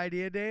great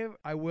idea, Dave.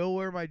 I will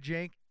wear my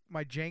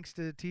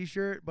Janksta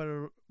t-shirt, but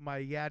my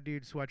Yeah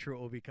Dude sweatshirt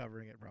will be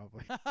covering it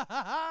probably.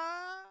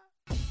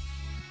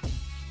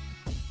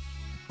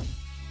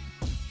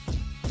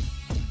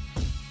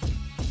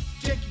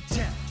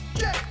 Jankytown,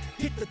 Jank,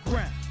 hit the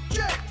ground,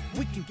 Jank.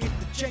 We can get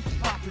the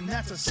janky poppin',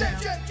 that's a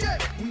sound.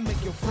 We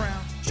make your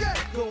frown,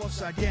 go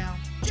upside down.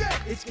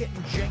 It's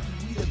getting janky,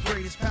 we the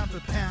greatest pound for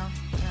pound.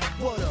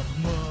 What up,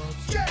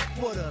 Muggs?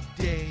 What up,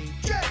 Dave?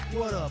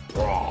 What up,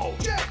 Bro?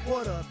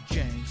 What up,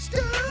 James?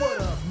 What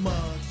up,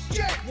 Muggs?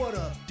 What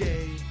up,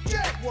 Dave?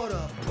 What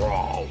up,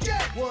 Bro?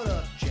 What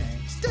up,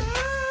 James?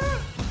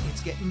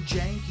 It's getting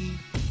janky,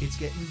 it's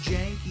getting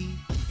janky,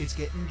 it's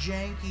getting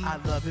janky. I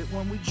love it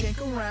when we jank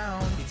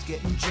around. It's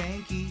getting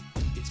janky,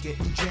 it's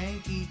getting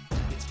janky,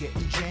 it's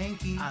getting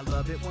janky. I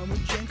love it when we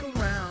jank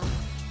around.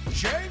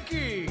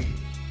 Janky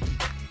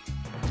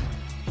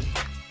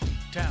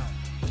Town.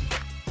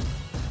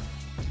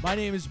 My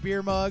name is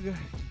Beer Mug.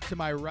 To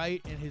my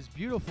right in his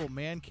beautiful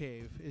man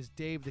cave is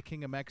Dave, the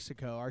King of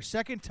Mexico. Our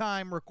second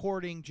time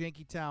recording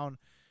Jankytown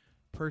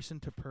person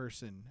to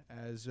person,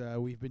 as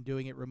we've been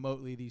doing it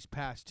remotely these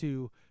past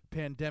 2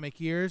 pandemic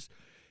years.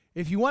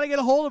 If you want to get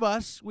a hold of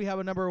us, we have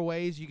a number of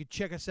ways. You can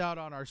check us out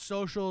on our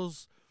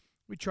socials.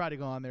 We try to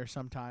go on there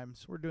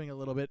sometimes. We're doing a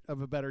little bit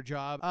of a better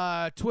job.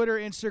 Twitter,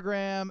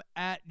 Instagram,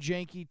 at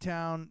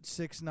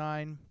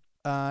Jankytown69.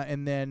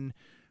 And then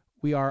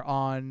we are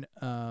on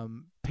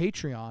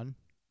Patreon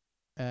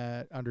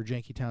under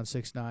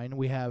Jankytown69.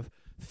 We have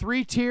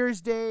 3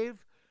 tiers,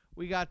 Dave.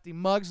 We got the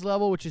Mugs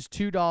level, which is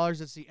 $2.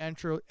 That's the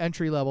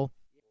entry level.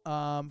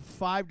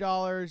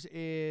 $5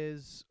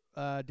 is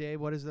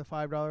Dave. What is the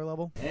 $5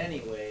 level?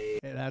 Anyway,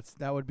 And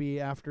that would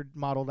be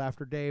modeled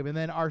after Dave. And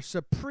then our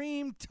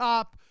supreme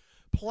top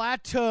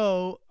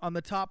plateau on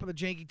the top of the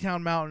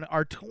Jankytown mountain,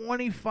 our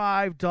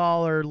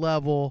 $25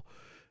 level,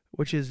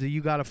 which is the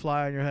You Gotta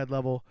Fly on Your Head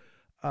level.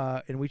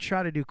 And we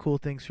try to do cool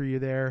things for you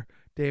there.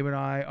 Dave and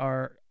I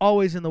are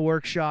always in the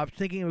workshop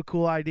thinking of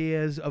cool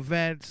ideas,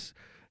 events,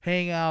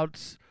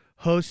 hangouts,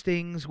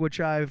 hostings, which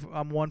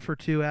I'm 1 for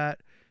 2 at.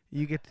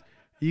 You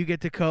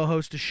get to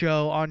co-host a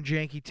show on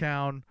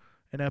Jankytown,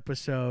 an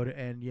episode,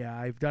 and yeah,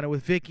 I've done it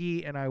with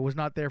Vicky, and I was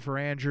not there for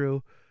Andrew,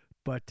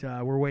 but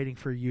we're waiting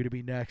for you to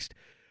be next.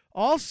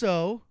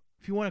 Also,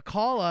 if you want to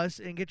call us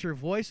and get your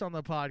voice on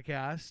the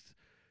podcast,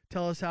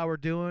 tell us how we're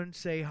doing,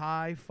 say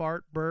hi,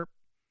 fart, burp,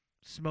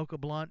 smoke a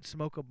blunt,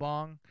 smoke a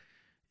bong,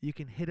 you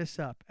can hit us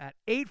up at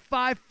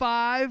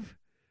 855.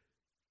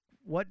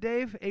 What,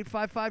 Dave?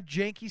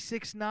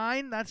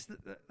 855-JANKY69. That's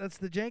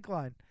the Jank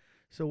line.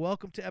 So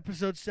welcome to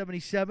episode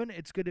 77.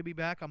 It's good to be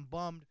back. I'm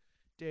bummed,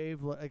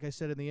 Dave, like I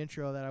said in the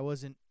intro, that I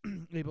wasn't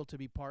able to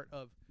be part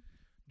of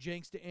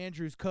Janksta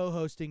Andrew's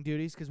co-hosting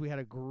duties because we had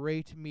a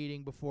great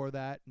meeting before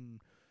that, and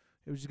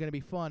it was just going to be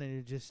fun, and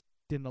it just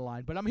didn't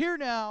align. But I'm here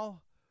now.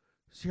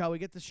 Shall we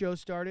get the show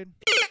started?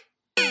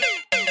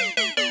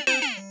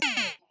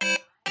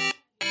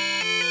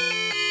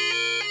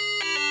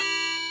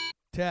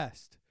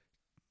 Test.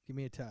 Give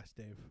me a test,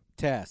 Dave.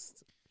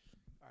 Test.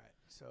 All right,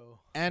 so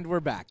And we're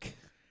back.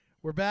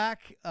 we're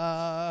back.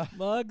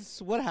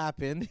 Mugs, what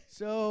happened?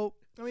 So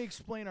let me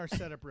explain our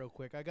setup real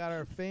quick. I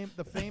got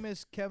the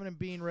famous Kevin and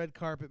Bean red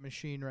carpet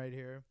machine right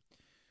here.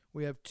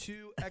 We have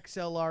 2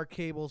 XLR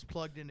cables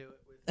plugged into it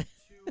with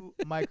 2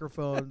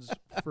 microphones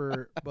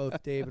for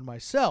both Dave and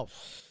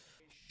myself.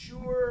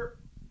 Shure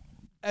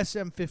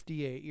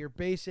SM58, your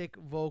basic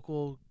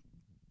vocal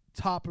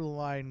top of the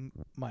line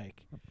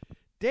mic.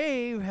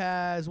 Dave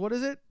has, what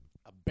is it?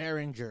 A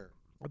Behringer.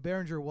 A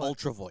Behringer what?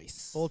 Ultra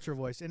Voice. Ultra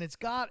Voice. And it's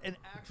got an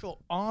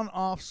actual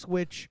on-off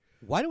switch.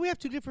 Why do we have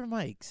 2 different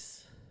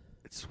mics?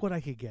 It's what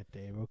I could get,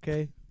 Dave,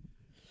 okay?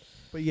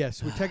 But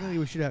yes, we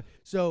should have.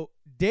 So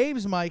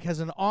Dave's mic has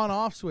an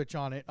on-off switch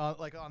on it,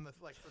 like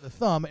for the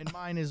thumb, and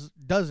mine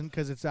doesn't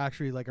because it's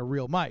actually like a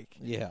real mic.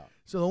 Yeah.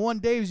 So the one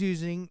Dave's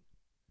using,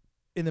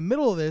 in the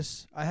middle of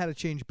this, I had to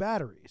change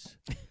batteries.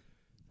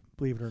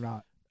 Believe it or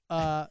not.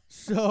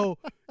 So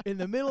in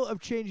the middle of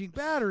changing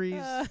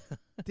batteries,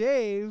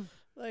 Dave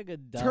Like a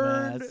dumbass.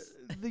 turned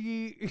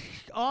the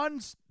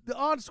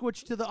on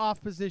switch to the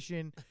off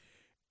position,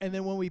 and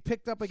then when we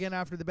picked up again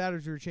after the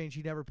batteries were changed,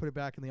 he never put it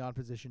back in the on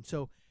position.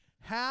 So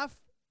half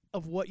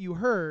of what you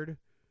heard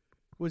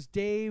was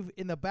Dave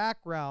in the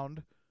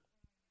background.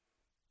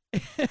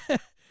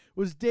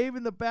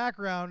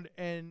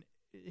 And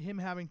him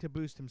having to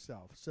boost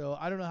himself. So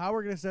I don't know how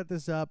we're gonna set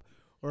this up,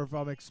 or if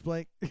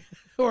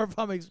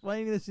I'm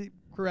explaining this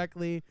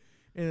correctly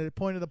in the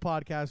point of the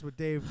podcast. But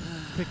Dave,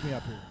 pick me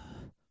up here.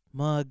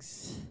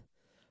 Mugs,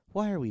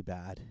 why are we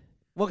bad?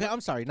 Well, okay,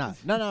 I'm sorry, not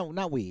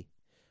we.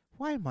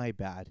 Why am I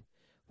bad?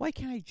 Why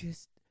can't I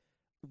just?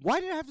 Why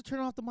did I have to turn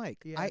off the mic?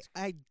 Yeah,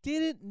 I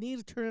didn't need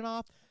to turn it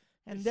off,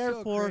 and It's so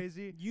therefore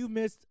crazy. you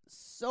missed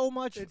so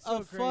much It's so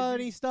of funny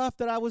crazy. stuff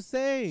that I was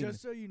saying.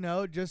 Just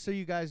so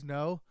you guys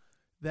know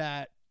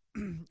that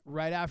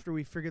right after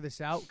we figured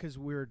this out, because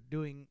we were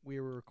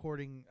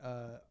recording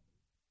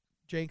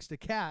Jenks the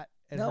cat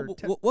and no, her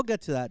we'll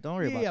get to that. Don't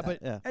worry about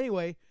but that.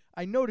 anyway,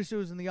 I noticed it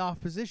was in the off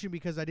position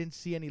because I didn't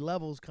see any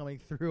levels coming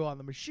through on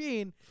the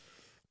machine.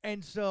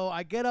 And so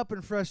I get up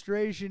in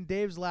frustration.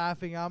 Dave's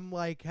laughing. I'm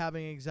like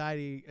having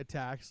anxiety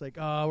attacks. Like,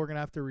 oh, we're going to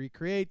have to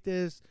recreate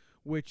this,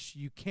 which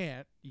you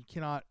can't. You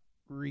cannot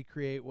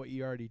recreate what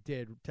you already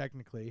did,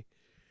 technically.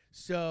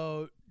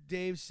 So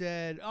Dave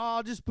said, oh,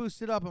 I'll just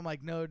boost it up. I'm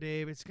like, no,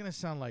 Dave, it's going to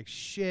sound like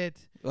shit.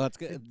 Well, it's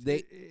good.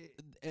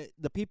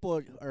 The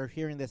people are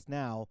hearing this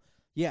now.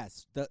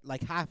 Yes,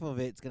 like half of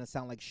it's gonna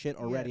sound like shit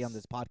already on Yes.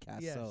 this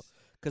podcast. Yes. So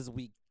because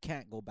we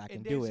can't go back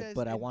and Dave do it, says-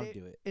 but I and want to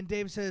Dave- do it. And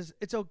Dave says,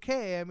 it's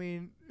okay. I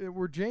mean,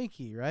 we're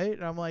janky, right?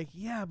 And I'm like,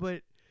 yeah,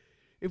 but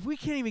if we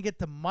can't even get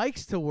the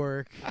mics to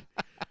work,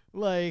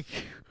 like,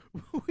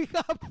 we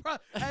got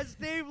as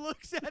Dave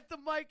looks at the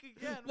mic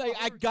again. Like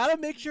I gotta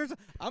make sure.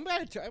 I'm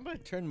gonna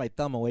turn my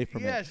thumb away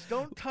from it. Yes,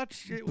 don't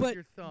touch it with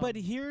your thumb. But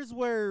here's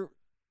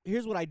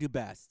what I do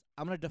best.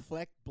 I'm gonna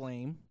deflect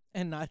blame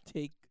and not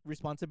take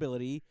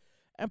responsibility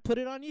and put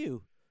it on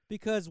you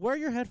because wear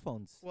your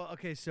headphones. well,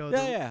 okay, so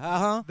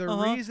The the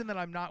reason that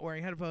I'm not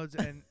wearing headphones,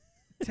 and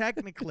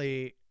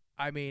technically,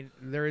 I mean,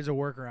 there is a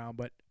workaround,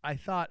 but I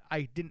thought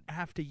I didn't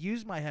have to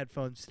use my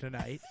headphones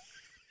tonight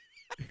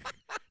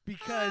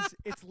because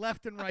it's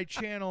left and right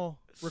channel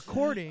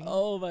recording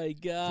Oh my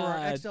for our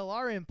god.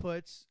 XLR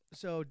inputs.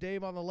 So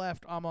Dave on the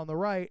left, I'm on the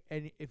right,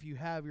 and if you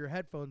have your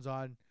headphones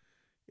on,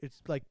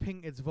 it's like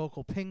it's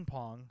vocal ping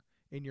pong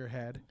in your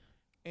head.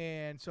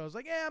 And so I was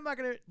like, yeah, I'm not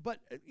going to, but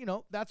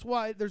that's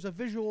why there's a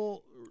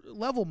visual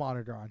level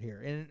monitor on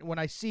here. And when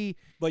I see,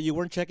 But you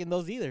weren't checking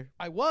those either.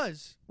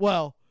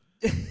 well,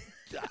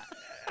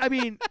 I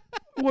mean,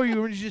 well,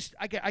 you were just,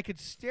 I could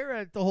stare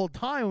at it the whole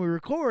time we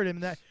record,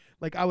 and that,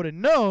 like, I would have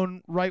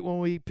known right when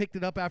we picked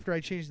it up after I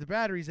changed the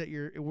batteries that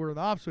we're on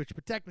the off switch,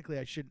 but technically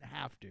I shouldn't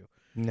have to.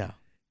 No.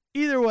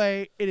 Either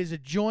way, it is a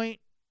joint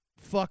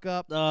fuck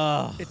up.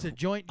 Oh, It's a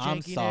joint jankiness.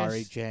 I'm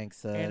sorry,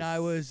 Jenks. And I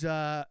was,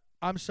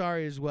 I'm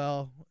sorry as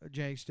well,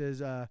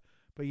 Janksters.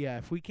 But yeah,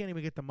 if we can't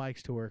even get the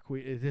mics to work,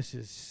 this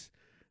is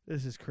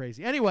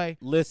crazy. Anyway,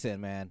 Listen,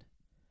 man.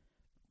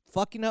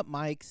 Fucking up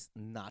mics,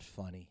 not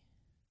funny.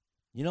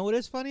 You know what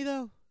is funny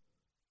though?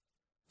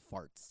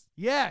 Farts.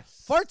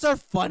 yes, Farts are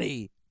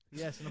funny.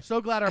 yes, and I'm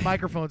so glad our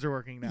microphones are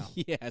working now.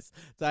 Yes,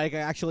 so I can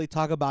actually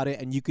talk about it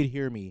and you could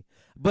hear me.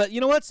 But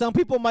you know what? Some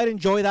people might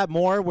enjoy that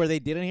more where they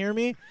didn't hear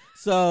me.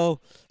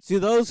 So, to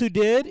those who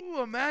did,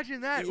 Ooh,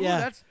 imagine that. Ooh, Yeah.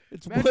 that's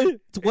it's imagine-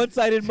 it's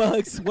one-sided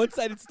mugs,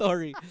 one-sided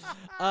story.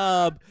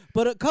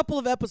 But a couple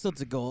of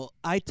episodes ago,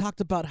 I talked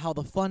about how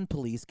the Fun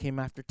Police came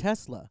after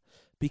Tesla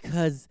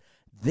because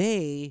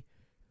they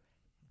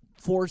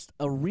forced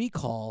a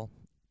recall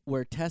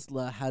where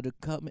Tesla had to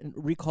come and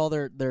recall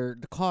their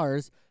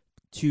cars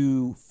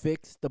to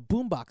fix the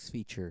boombox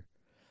feature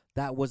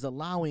that was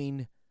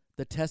allowing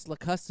the Tesla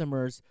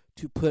customers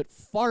to put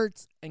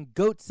farts and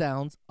goat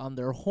sounds on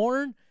their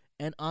horn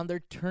and on their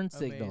turn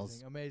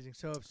signals. Amazing.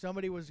 So if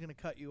somebody was going to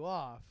cut you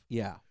off,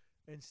 Yeah.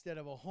 instead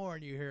of a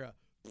horn, you hear a.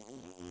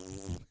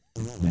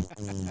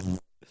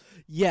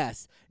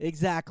 Yes,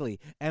 exactly.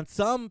 And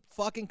some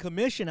fucking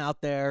commission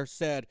out there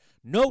said,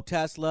 no,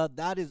 Tesla,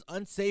 that is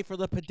unsafe for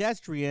the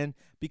pedestrian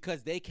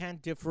because they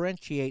can't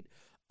differentiate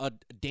a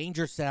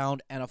danger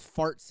sound and a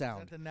fart Is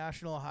sound. that the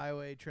National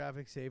Highway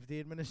Traffic Safety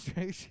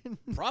Administration?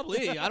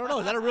 Probably. I don't know.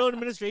 Is that a real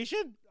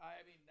administration?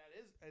 I mean,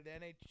 that is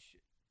an NH.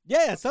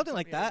 Yeah, something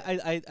like Something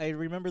that. like I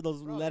remember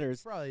those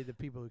letters. Probably the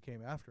people who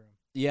came after him.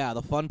 Yeah,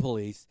 the Fun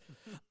Police.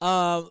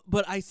 But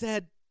I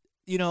said,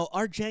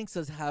 our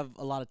Janksas have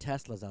a lot of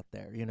Teslas out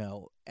there,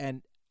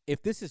 and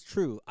if this is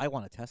true, I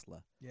want a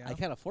Tesla. Yeah. I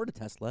can't afford a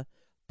Tesla,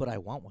 but I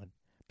want one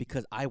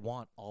because I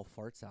want all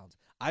fart sounds.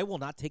 I will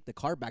not take the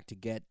car back to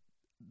get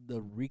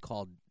the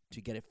recall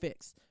to get it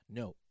fixed.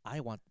 No, I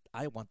want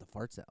the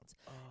fart sounds.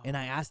 And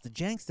I asked the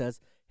Jankstas,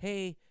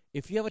 hey,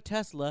 if you have a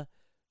Tesla,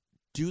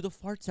 do the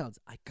fart sounds.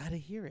 I gotta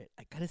hear it.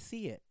 I gotta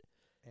see it.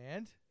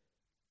 And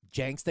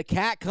Jenks the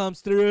cat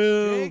comes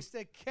through. Jakes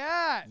the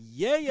cat.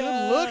 Yeah.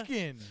 Good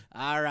looking.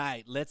 All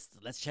right, let's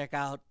check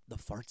out the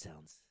fart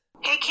sounds.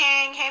 Hey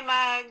King, hey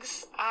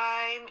Mugs.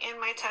 I'm in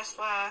my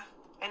Tesla.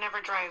 I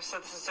never drive, so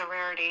this is a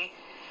rarity.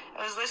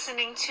 I was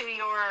listening to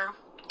your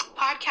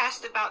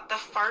podcast about the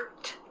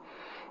fart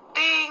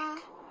thing.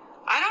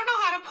 I don't know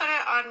how to put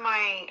it on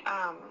my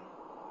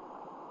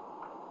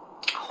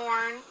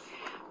horn,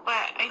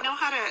 but I know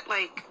how to,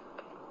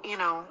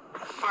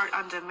 fart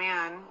on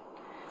demand.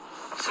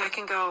 So I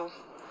can go.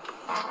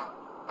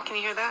 Can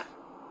you hear that?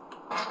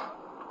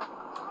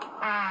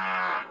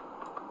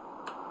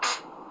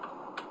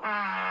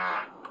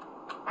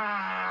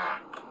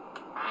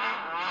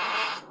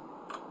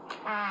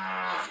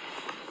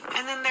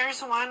 And then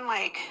there's one,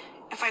 like,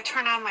 if I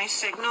turn on my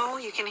signal,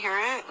 you can hear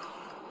it.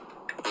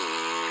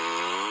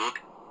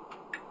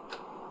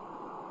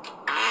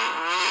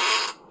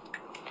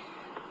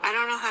 I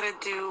don't know how to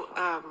do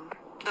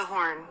the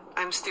horn.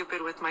 I'm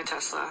stupid with my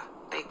Tesla.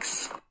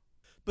 Thanks.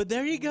 But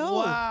there you go.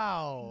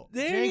 Wow.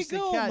 There Jenks you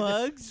the go, cat.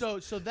 Muggs. So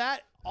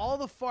that all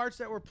the farts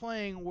that were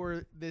playing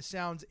were the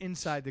sounds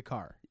inside the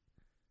car.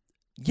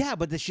 Yeah,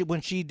 but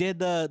when she did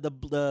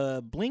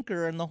the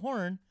blinker and the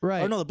horn,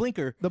 Right. Or no, the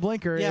blinker. The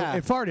blinker, Yeah,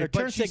 it farted. her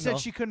turn But she signal.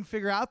 said she couldn't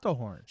figure out the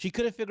horn. She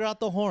couldn't figure out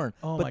the horn.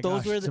 Oh but my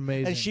those gosh, were it's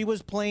amazing. And she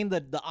was playing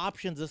the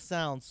options of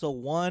sound. So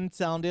one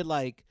sounded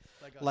like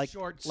a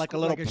short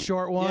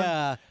one.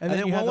 Yeah, And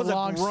then you one had the was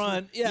long a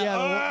grunt.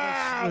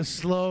 Yeah, the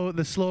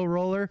slow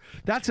roller.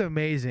 That's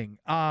amazing.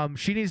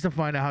 She needs to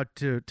find out how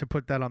to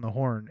put that on the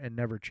horn and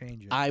never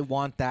change it. I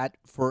want that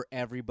for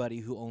everybody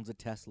who owns a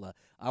Tesla.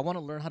 I want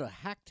to learn how to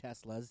hack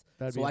Teslas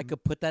so I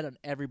could put that on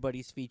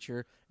everybody's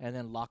feature and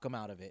then lock them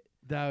out of it.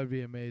 That would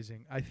be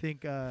amazing. I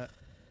think the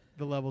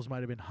levels might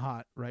have been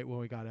hot right when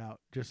we got out,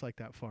 just like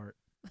that fart.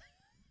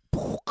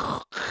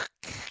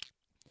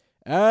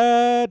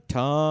 At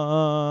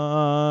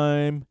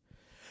time.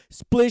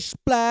 Splish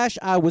splash,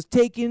 I was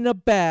taking a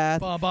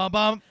bath. Bum, bum,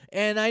 bum.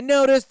 And I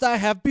noticed I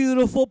have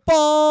beautiful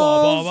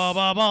balls.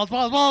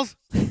 Balls.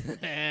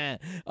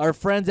 Our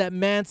friends at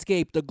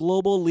Manscaped, the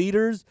global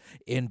leaders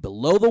in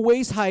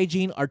below-the-waist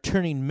hygiene, are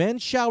turning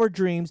men's shower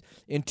dreams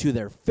into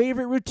their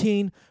favorite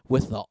routine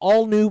with the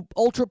all-new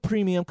Ultra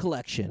Premium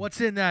collection.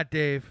 What's in that,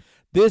 Dave?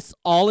 This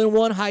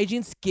all-in-one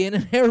hygiene skin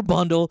and hair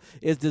bundle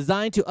is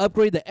designed to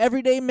upgrade the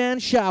everyday man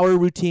shower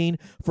routine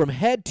from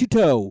head to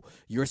toe.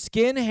 Your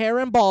skin, hair,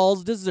 and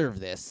balls deserve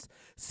this.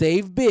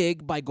 Save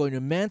big by going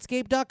to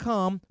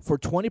manscaped.com for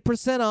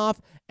 20%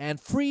 off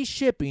and free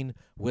shipping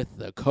with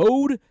the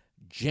code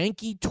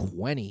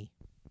JANKY20.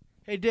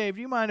 Hey, Dave,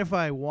 do you mind if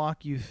I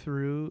walk you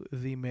through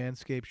the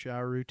Manscaped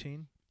shower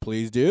routine?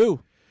 Please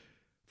do.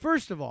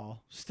 First of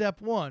all,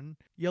 step one,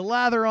 you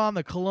lather on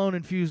the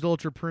cologne-infused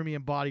Ultra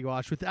Premium Body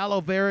Wash with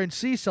aloe vera and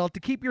sea salt to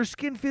keep your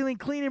skin feeling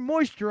clean and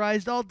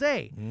moisturized all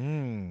day.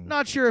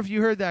 Not sure if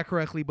you heard that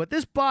correctly, but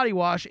this body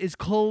wash is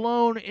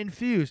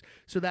cologne-infused,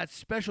 so that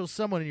special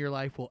someone in your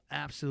life will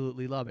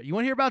absolutely love it. You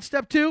want to hear about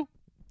step two?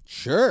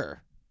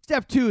 Sure.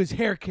 Step two is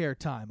hair care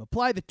time.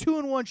 Apply the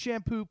 2-in-1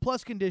 shampoo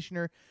plus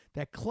conditioner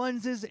that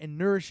cleanses and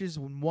nourishes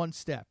in one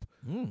step.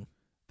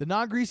 The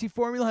non-greasy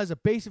formula has a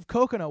base of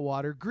coconut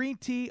water, green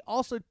tea,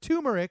 also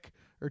turmeric,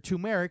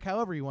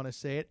 however you want to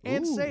say it,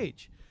 and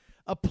sage.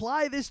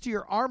 Apply this to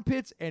your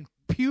armpits and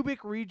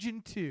pubic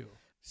region too.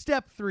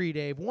 Step 3,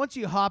 Dave. Once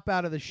you hop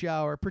out of the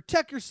shower,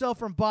 protect yourself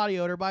from body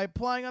odor by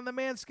applying on the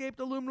Manscaped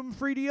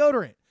aluminum-free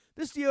deodorant.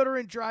 This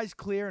deodorant dries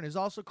clear and is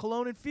also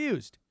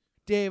cologne-infused.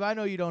 Dave, I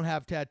know you don't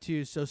have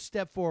tattoos, so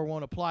step 4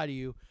 won't apply to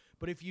you.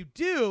 But if you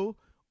do,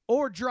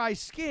 or dry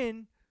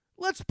skin,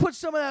 let's put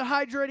some of that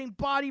hydrating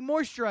body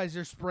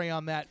moisturizer spray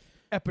on that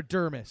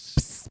epidermis.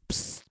 Psst,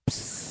 psst,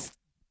 psst.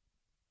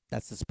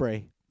 That's the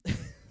spray.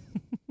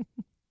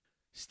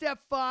 Step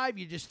 5,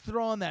 you just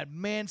throw on that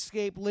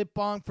Manscaped lip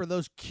balm for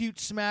those cute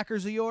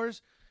smackers of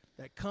yours.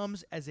 That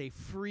comes as a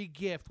free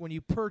gift when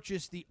you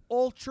purchase the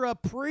Ultra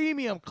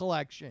Premium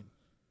Collection.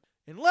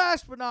 And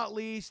last but not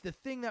least, the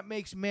thing that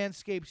makes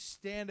Manscaped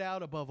stand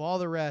out above all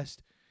the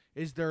rest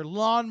is their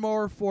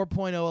Lawnmower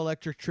 4.0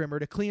 electric trimmer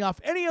to clean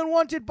off any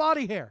unwanted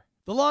body hair.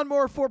 The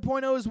Lawnmower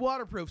 4.0 is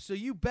waterproof, so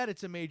you bet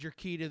it's a major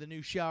key to the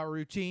new shower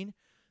routine.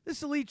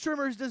 This elite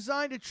trimmer is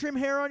designed to trim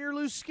hair on your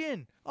loose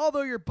skin.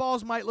 Although your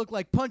balls might look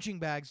like punching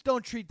bags,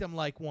 don't treat them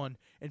like one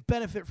and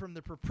benefit from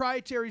the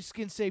proprietary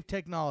skin-safe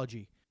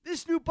technology.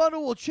 This new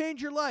bundle will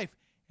change your life,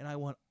 and I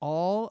want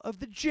all of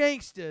the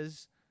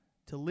Janksters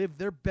to live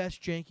their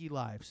best janky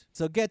lives.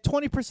 So get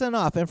 20%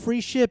 off and free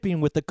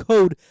shipping with the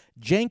code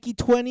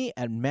JANKY20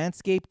 at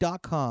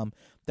manscaped.com.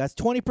 That's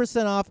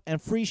 20% off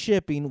and free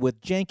shipping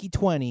with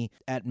JANKY20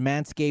 at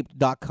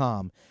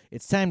manscaped.com.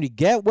 It's time to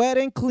get wet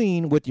and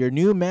clean with your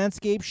new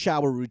Manscaped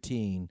shower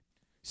routine.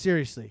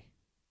 Seriously,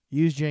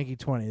 use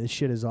Janky20. This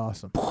shit is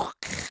awesome.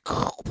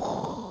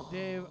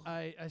 Dave,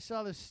 I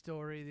saw this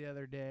story the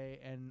other day,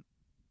 and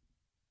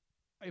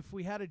if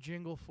we had a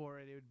jingle for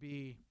it, it would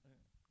be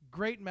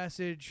great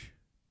message,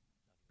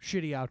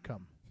 shitty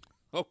outcome.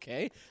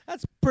 Okay,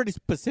 that's pretty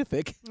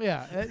specific.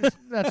 Yeah,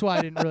 that's why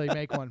I didn't really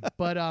make one.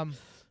 But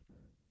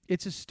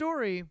it's a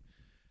story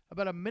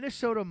about a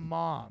Minnesota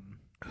mom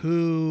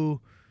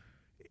who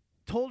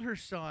told her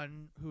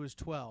son, who was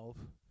 12,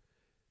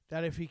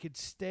 that if he could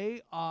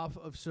stay off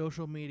of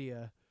social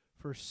media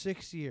for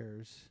 6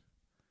 years.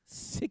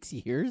 6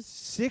 years?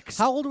 6?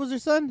 How old was her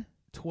son?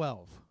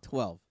 12.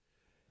 12.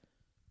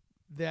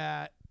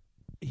 That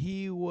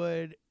he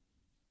would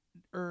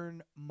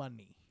earn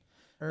money.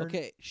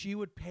 Okay. She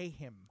would pay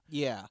him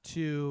Yeah.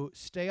 to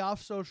stay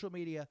off social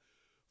media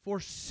for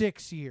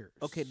 6 years.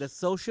 Okay, does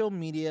social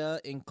media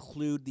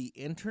include the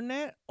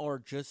internet or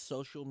just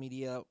social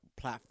media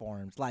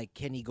platforms? Like,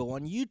 can he go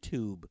on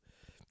YouTube?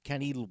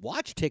 Can he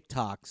watch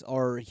TikToks,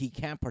 or he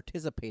can't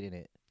participate in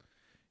it?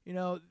 You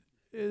know,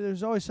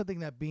 there's always something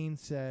that Bean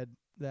said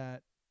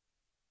that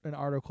an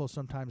article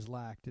sometimes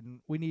lacked, and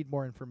we need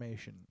more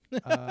information.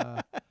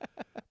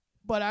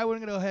 But I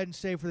want to go ahead and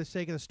say, for the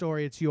sake of the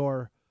story, it's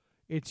your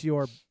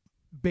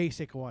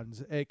basic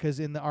ones, because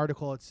in the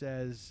article it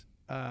says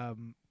the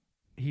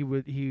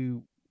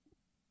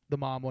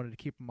mom wanted to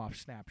keep him off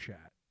Snapchat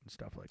and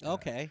stuff like that.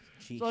 Okay.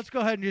 So let's go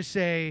ahead and just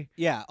say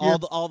Yeah, Your-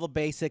 all the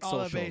basic all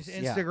the socials.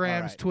 basic Yeah, Instagrams,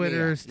 all right.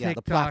 Twitters, yeah, TikToks,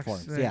 the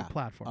platforms. and Yeah,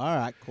 platforms. All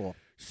right, cool.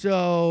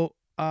 So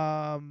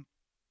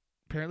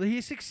apparently he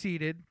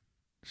succeeded.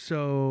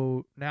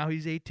 So now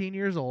he's 18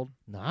 years old,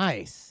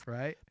 Nice.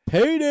 right?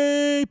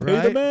 Payday, pay the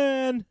Right?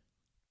 man.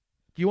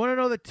 Do you want to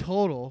know the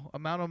total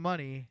amount of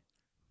money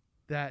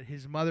that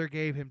his mother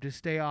gave him to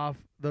stay off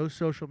those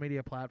social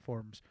media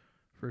platforms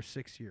for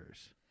 6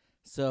 years?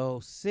 So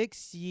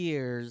 6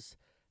 years,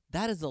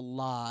 that is a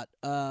lot.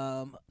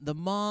 The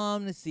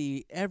mom, let's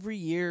see, every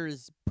year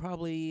is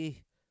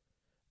probably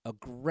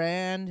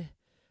 $1,000.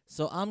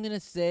 So I'm gonna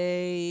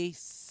say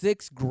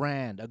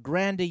 $6,000,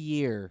 $1,000 a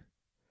year,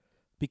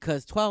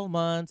 because 12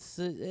 months,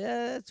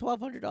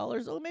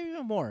 $1,200. Oh, maybe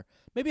even more,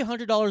 maybe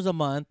 $100 a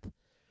month.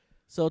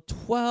 So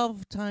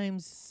 12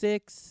 times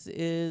 6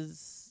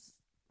 is.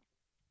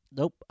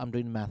 Nope, I'm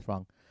doing the math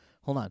wrong.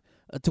 Hold on.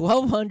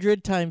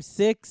 1,200 times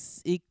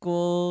 6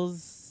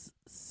 equals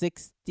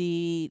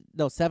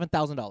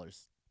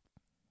 $7,000.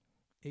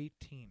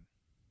 18.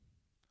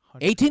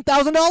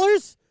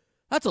 $18,000?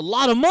 That's a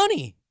lot of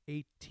money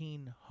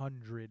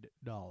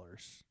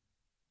 $1,800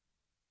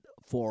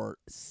 for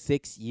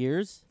 6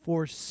 years.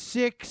 for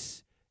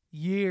 6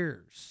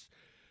 years.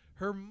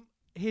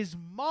 His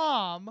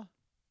mom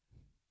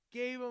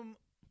gave him.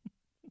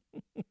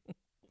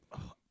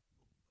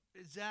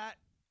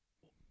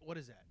 What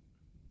is that?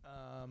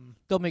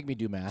 Don't make me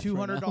do math.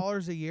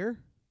 $200 a year?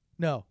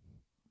 No,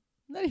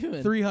 Not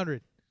even.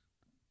 $300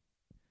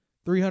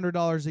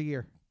 a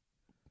year.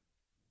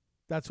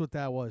 That's what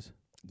that was.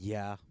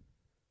 Yeah.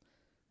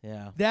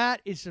 Yeah.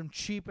 That is some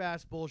cheap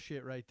ass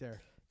bullshit right there.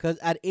 Because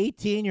at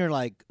 18, you're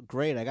like,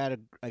 great. I got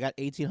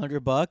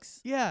 $1,800.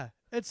 Yeah,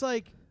 it's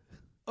like,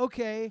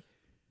 okay,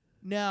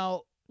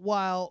 now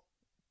while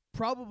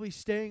probably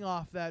staying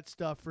off that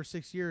stuff for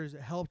 6 years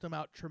helped him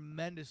out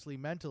tremendously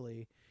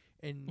mentally,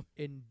 and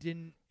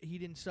he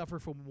didn't suffer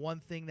from one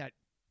thing that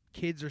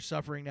kids are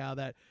suffering now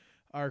that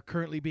are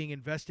currently being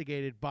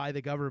investigated by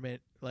the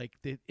government, like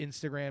the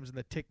Instagrams and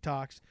the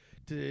TikToks,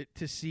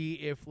 to see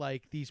if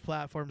like these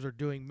platforms are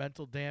doing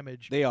mental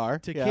damage. They are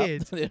To yeah.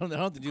 kids. they don't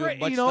have to do Great,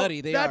 much you know,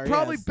 study. They that are.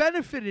 probably yes.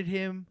 benefited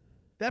him.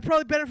 That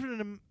probably benefited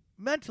him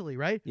mentally,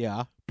 right?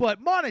 Yeah.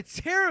 But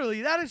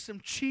monetarily, that is some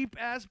cheap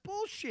ass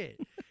bullshit.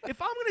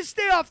 If I'm gonna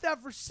stay off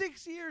that for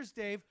 6 years,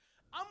 Dave,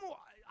 I'm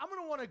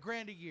gonna want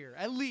 $1,000 a year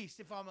at least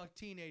if I'm a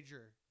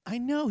teenager. I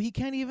know he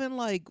can't even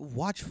like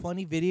watch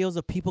funny videos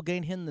of people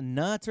getting hit in the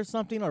nuts or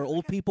something, or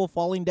old people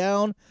falling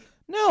down.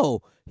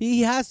 No,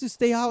 he has to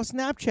stay out of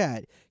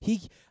Snapchat.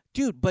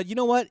 Dude, but you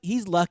know what?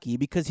 He's lucky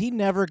because he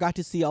never got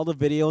to see all the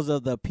videos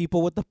of the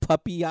people with the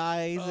puppy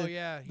eyes. Oh and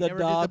yeah, he the never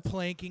dog. did the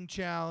planking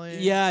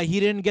challenge. Yeah, he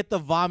didn't get the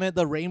vomit,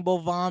 the rainbow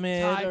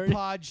vomit. or- Tide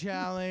Pod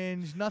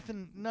challenge,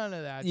 none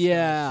of that.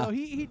 Yeah. Stuff. So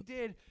he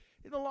did.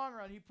 In the long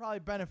run, he probably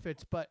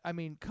benefits. But I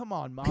mean, come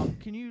on, Mom,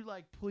 can you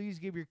like please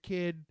give your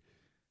kid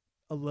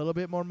a little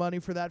bit more money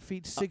for that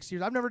feat? 6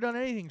 years. I've never done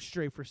anything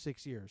straight for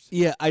 6 years.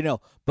 Yeah, I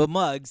know. But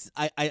Muggs,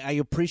 I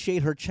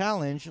appreciate her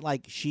challenge.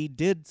 Like, she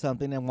did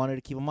something and wanted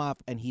to keep him off,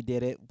 and he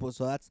did it.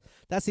 So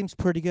that seems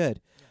pretty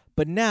good. Yeah.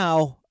 But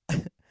now,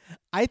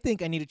 I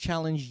think I need to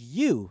challenge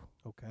you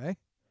Okay.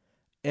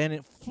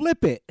 and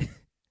flip it.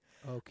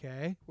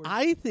 Okay.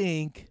 I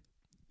think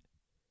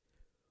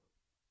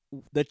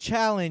the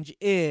challenge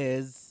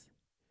is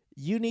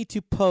you need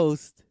to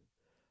post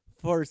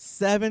for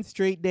 7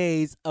 straight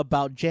days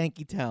about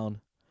Jankytown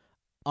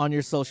on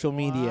your social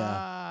media.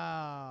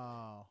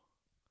 Wow.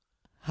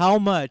 How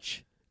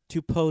much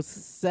to post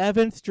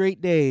 7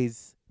 straight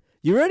days?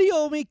 You already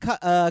owe me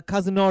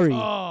Kazunori.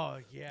 Oh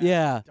yeah.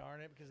 Yeah.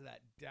 Darn it, because of that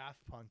Daft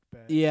Punk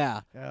bet.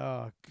 Yeah. Oh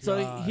God.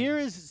 So here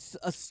is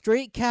a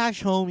straight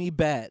cash homie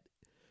bet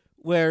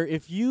where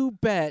if you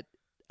bet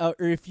or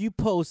if you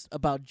post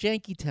about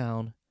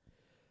Jankytown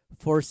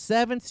for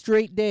 7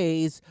 straight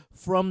days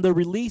from the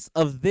release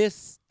of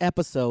this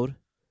episode,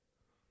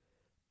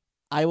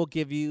 I will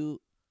give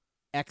you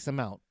X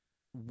amount.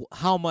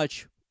 How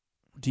much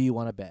do you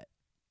want to bet?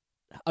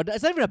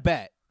 It's not even a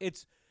bet.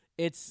 It's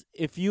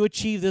if you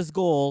achieve this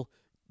goal,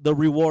 the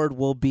reward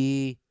will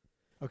be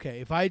Okay,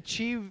 if I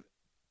achieve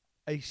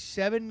a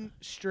 7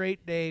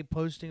 straight day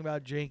posting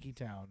about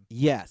Jankytown,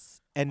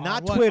 yes, and On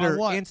not what- Twitter, on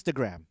what?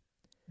 Instagram.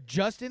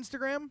 just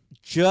Instagram?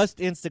 Just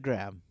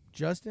Instagram.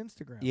 Just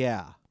Instagram.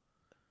 Yeah.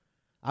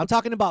 I'm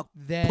talking about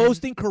Then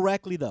posting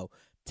correctly though.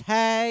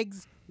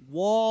 Tags,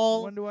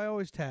 When do I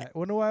always tag?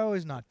 When do I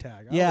always not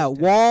tag? I yeah, always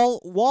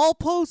tag. wall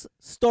post,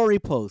 story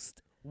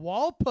post.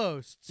 Wall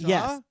posts,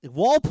 Yes, huh?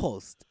 wall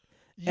post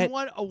You and-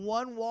 want a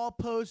one wall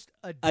post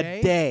a a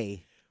day?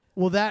 day.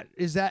 Well,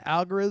 is that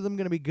algorithm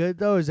going to be good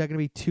though? Is that going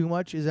to be too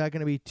much? Is that going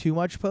to be too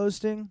much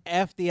posting?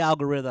 F the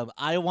algorithm.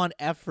 I want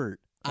effort.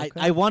 Okay.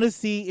 I want to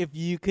see if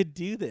you could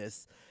do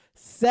this.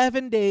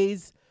 7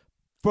 days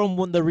from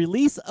when the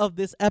release of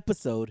this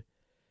episode,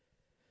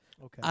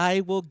 Okay.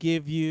 I will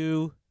give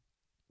you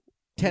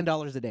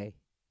 $10 a day.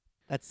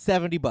 That's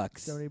 $70.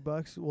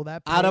 $70. Will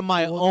that pay, Out of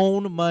my will,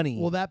 own money.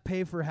 Will that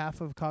pay for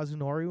half of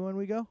Kazunori when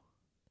we go?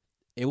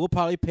 It will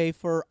probably pay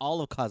for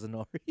all of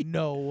Kazunori.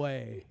 No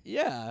way.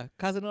 Yeah,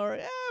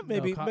 Kazunori.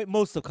 Maybe Ka-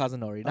 most of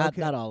Kazunori, not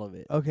Okay. not all of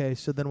it. Okay,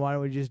 so then why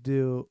don't we just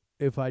do,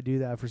 if I do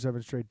that for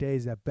 7 straight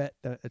days, that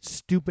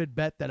stupid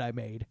bet that I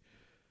made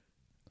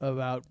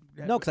about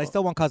No, because I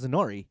still want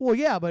Kazunori. Well,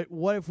 yeah, but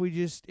what if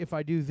if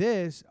I do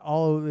this,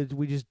 all of it,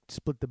 we just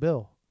split the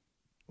bill,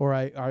 or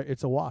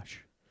it's a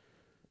wash,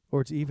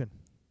 or it's even.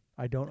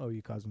 I don't owe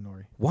you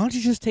Kazunori. Why don't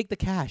you just take the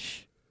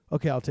cash?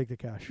 Okay, I'll take the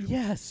cash.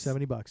 Yes.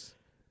 $70.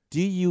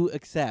 Do you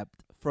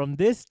accept from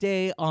this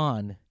day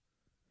on?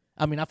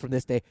 I mean, not from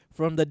this day.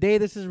 From the day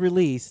this is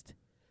released,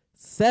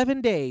 7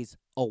 days,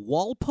 a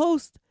wall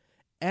post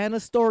and a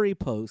story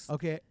post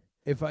Okay,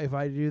 if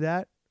I do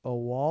that, a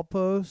wall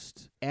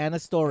post and a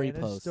story and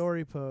post a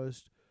story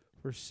post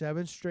for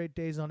 7 straight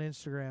days on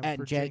Instagram at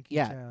for Janky,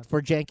 Janky Town.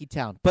 for Janky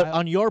Town, but I-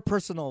 on your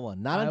personal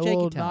one, not I on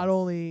will Janky Town. not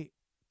only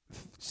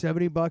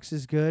 $70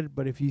 is good,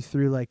 but if you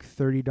threw like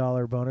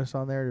 $30 bonus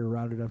on there to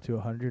round it up to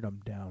 100, I'm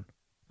down.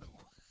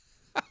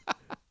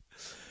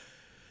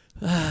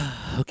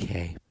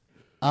 Okay,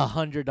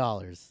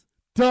 $100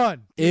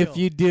 Done. if Deal.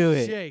 you do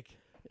it.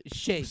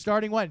 Shake.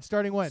 Starting when?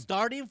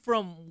 Starting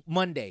from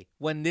Monday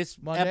when this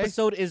Monday?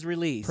 episode is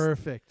released.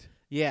 Perfect.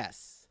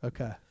 Yes.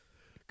 Okay.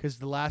 Because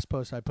the last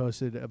post I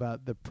posted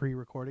about the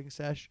pre-recording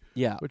sesh,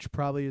 Yeah. which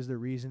probably is the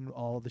reason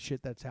all the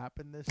shit that's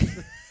happened this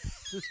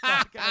this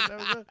podcast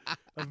episode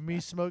of me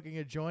smoking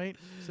a joint,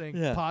 saying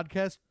Yeah.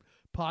 podcast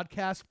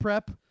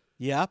prep.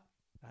 Yep.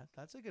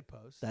 That's a good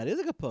post. That is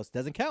a good post.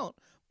 Doesn't count.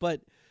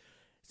 But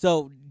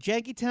so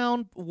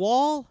Jankytown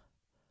wall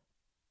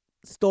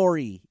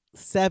story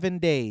 7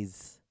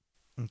 days.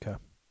 Okay.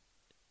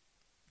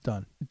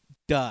 Done.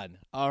 Done.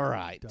 All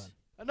right. Done.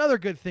 Another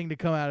good thing to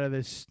come out of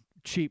this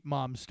cheap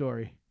mom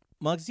story.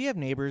 Muggs, do you have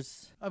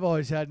neighbors? I've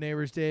always had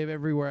neighbors, Dave.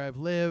 Everywhere I've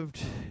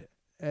lived,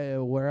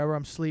 wherever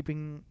I'm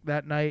sleeping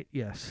that night,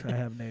 yes, I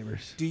have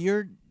neighbors. Do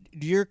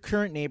your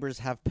current neighbors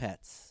have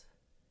pets?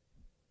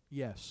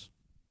 Yes.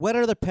 What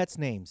are the pets'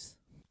 names?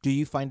 Do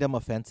you find them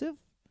offensive?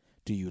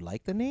 Do you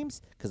like the names?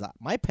 Because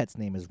my pet's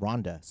name is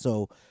Rhonda.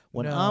 So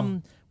when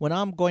No.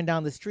 I'm going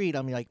down the street,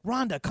 I'm like,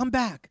 Rhonda, come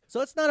back.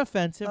 So it's not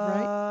offensive,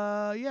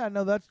 right? Yeah,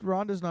 no, that's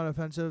Rhonda's not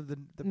offensive. The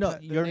No,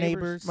 the your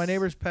neighbors- my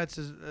neighbor's pets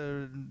is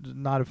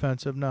not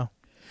offensive. No.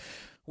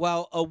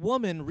 Well, a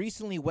woman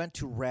recently went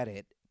to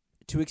Reddit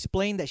to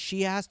explain that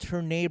she asked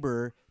her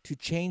neighbor to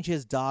change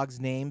his dog's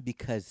name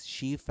because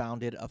she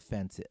found it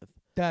offensive.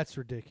 That's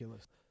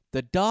ridiculous.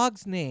 The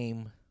dog's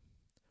name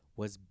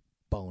was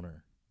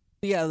Boner.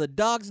 Yeah, the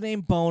dog's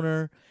name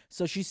Boner.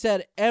 So she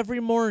said every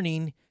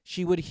morning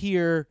she would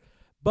hear,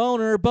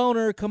 Boner,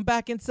 Boner, come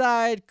back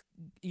inside.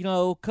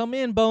 Come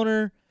in,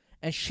 Boner.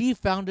 And she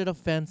found it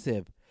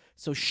offensive.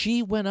 So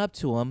she went up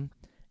to him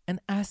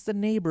and asked the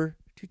neighbor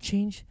to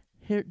change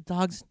her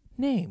dog's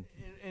name.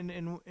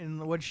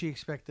 And what'd she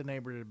expect the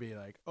neighbor to be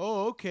like?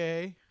 Oh,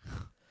 okay.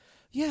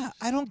 Yeah,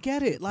 I don't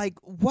get it. Like,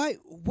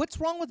 what's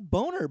wrong with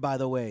Boner, by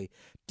the way?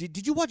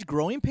 Did you watch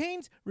Growing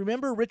Pains?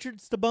 Remember Richard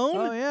Stabone?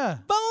 Oh, yeah.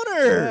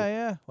 Boner!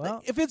 Yeah. Well,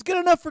 Like, if it's good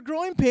enough for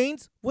Growing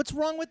Pains, what's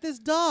wrong with this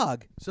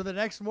dog? so the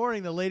next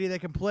morning, the lady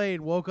that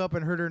complained woke up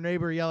and heard her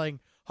neighbor yelling,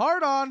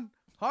 hard on,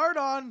 hard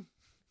on.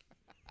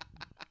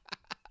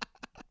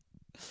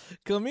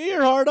 Come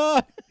here, hard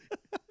on.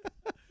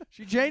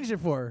 She changed it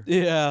for her.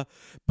 Yeah,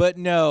 but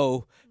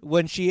no.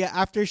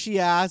 After she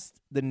asked,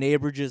 the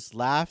neighbor just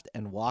laughed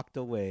and walked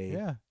away.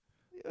 Yeah.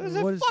 It was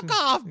like, What is- fuck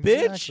off,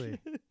 bitch. Exactly.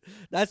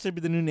 That should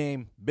be the new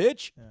name,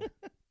 bitch.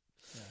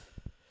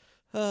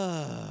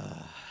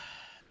 Yeah.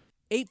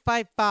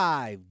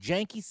 855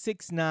 Janky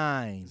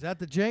 69. Is that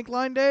the jank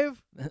line,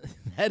 Dave?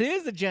 That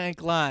is a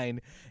jank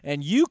line.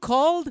 And you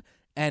called,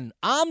 and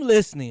I'm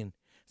listening.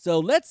 So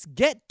let's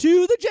get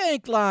to the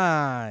jank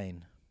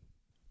line.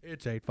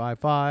 It's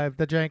 855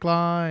 the jank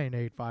line.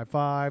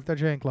 855 the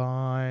jank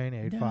line.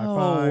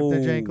 855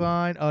 the jank No.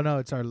 line. Oh no,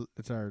 it's our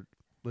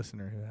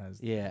listener who has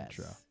the Yes.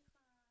 intro.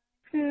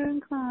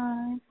 Jank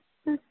line.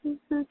 This is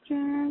the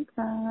jank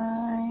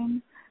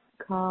line.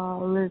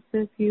 Call us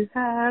if you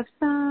have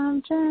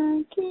some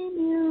janky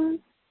news.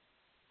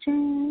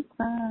 Jank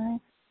line.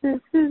 This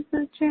is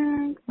the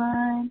jank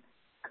line.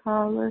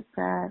 Call us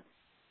at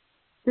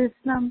this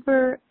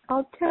number.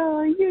 I'll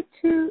tell you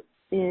to.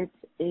 It's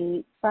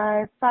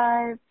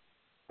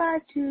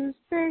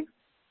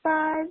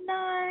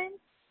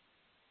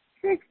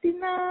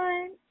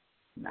 855-526-5969.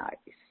 Nice.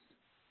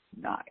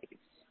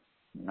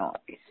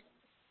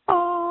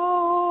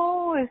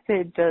 Oh, if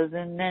it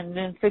doesn't end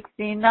in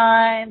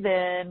 69,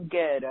 then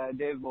get a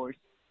divorce.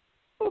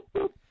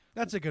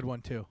 That's a good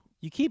one too.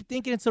 You keep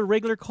thinking it's a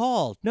regular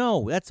call.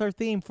 No, that's our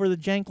theme for the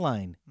Jank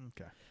line.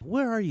 Okay.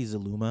 Where are you,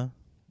 Zaluma?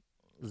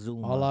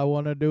 Zuma. All I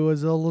want to do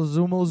is a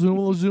Zuma,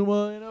 Zuma,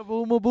 Zuma, and a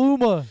booma,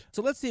 booma.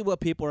 So let's see what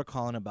people are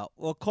calling about.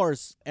 Well, of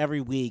course,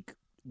 every week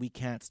we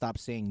can't stop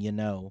saying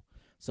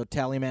So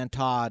Tallyman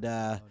Todd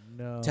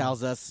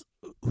tells us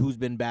who's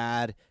been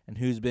bad and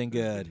who's been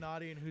Who's good. been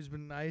naughty and who's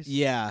been nice.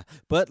 Yeah,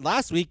 but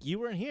last week you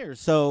weren't here,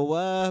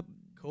 so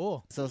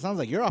Cool. so it sounds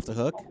like you're off the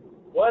hook.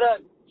 What up,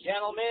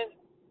 gentlemen?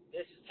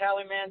 This is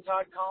Tallyman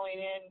Todd calling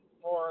in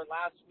for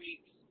last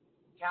week's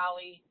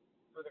tally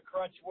for the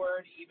crutch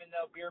word, even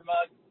though Beer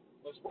Mug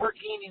was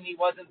working and he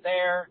wasn't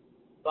there,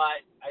 but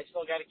I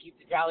still got to keep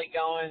the tally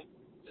going.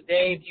 So,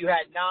 Dave, you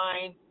had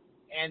 9,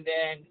 and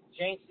then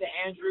James to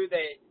Andrew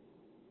that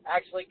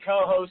actually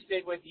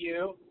co-hosted with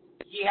you,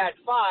 he had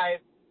 5,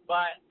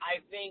 but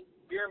I think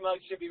Beer Mug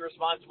should be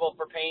responsible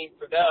for paying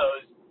for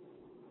those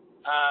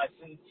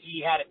since he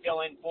had to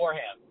fill in for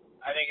him.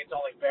 I think it's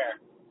only fair.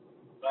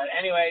 But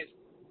anyways,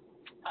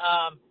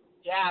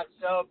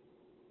 so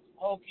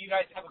hope you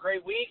guys have a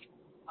great week.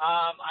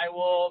 I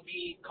will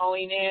be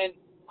calling in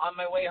on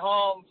my way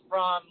home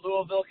from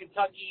Louisville,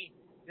 Kentucky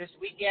this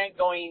weekend,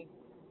 going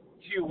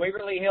to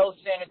Waverly Hills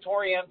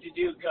Sanatorium to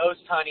do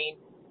ghost hunting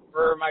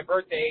for my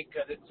birthday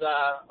because it's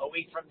a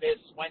week from this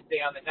Wednesday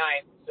on the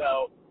 9th.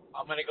 So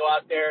I'm going to go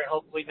out there and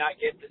hopefully not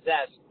get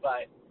possessed.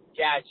 But,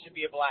 yeah, it should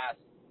be a blast.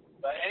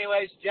 But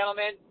anyways,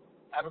 gentlemen,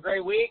 have a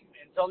great week.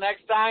 Until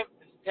next time,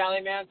 this is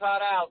Tallyman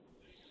Todd out.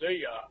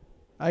 See ya.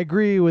 I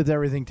agree with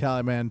everything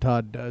Tallyman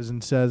Todd does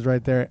and says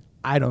right there.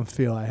 I don't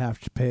feel I have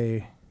to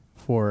pay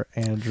for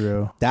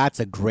Andrew. That's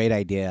a great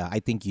idea. I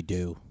think you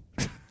do.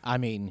 I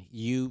mean,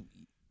 you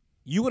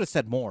would have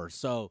said more,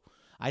 so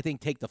I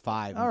think take the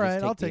 5. All and right,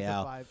 just I'll take the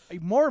L.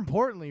 5. More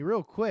importantly,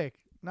 real quick,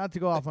 not to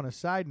go off on a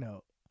side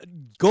note.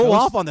 Go Ghost-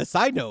 off on the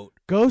side note.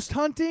 Ghost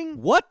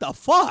hunting? What the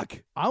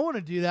fuck? I want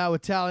to do that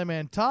with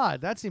Tallyman Todd.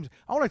 That seems.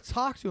 I want to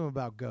talk to him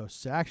about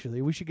ghosts.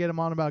 Actually, we should get him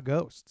on about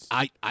ghosts.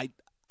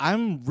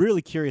 I'm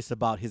really curious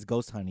about his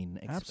ghost hunting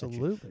expedition.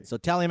 Absolutely. So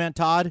Tallyman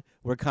Todd,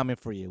 we're coming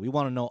for you. We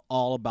want to know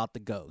all about the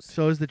ghosts.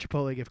 So is the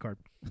Chipotle gift card.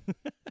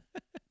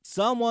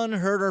 Someone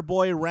heard our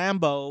boy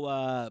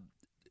Rambo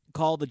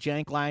call the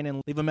Jank line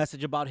and leave a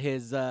message about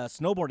his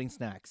snowboarding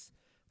snacks.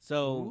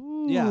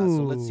 So, yeah,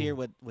 so let's hear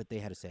what they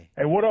had to say.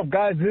 Hey, what up,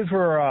 guys? This is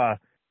for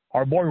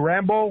our boy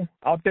Rambo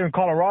out there in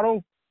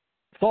Colorado.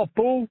 What's up,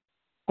 fool?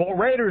 Go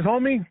Raiders,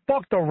 homie.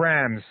 Fuck the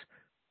Rams.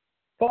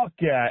 Fuck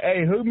yeah.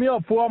 Hey, hook me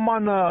up, fool. I'm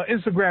on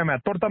Instagram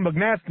at Torta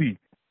McNasty.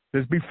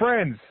 Let's be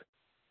friends.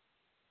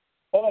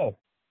 Oh,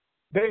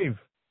 Dave,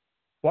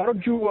 why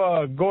don't you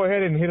go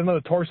ahead and hit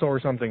another torso or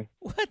something?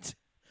 What?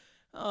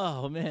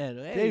 Oh, man.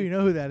 Hey. Dave, you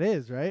know who that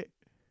is, right?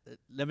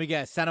 Let me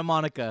guess. Santa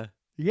Monica.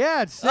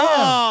 Yeah, it's Sam.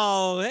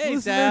 Oh, hey,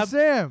 Listen Sam. to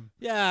Sam.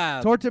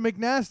 Yeah. Torta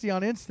McNasty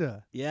on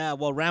Insta. Yeah,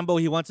 well, Rambo,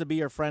 he wants to be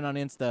your friend on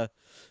Insta.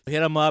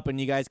 Hit him up, and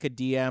you guys could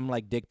DM,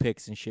 like, dick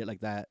pics and shit like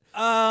that.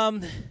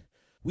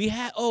 We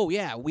had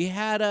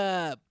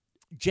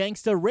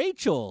Janksta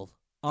Rachel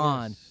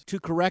on to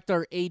correct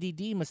our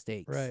ADD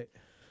mistakes. Right.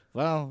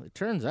 Well, it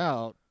turns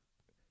out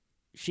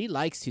she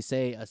likes to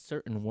say a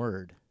certain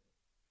word.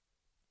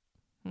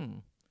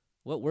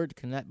 What word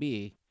can that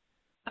be?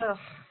 Ugh,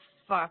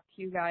 fuck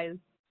you guys.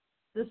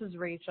 This is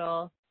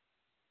Rachel.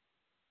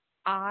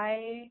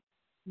 I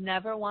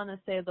never want to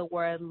say the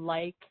word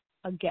like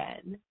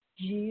again.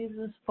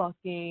 Jesus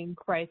fucking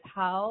Christ.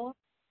 How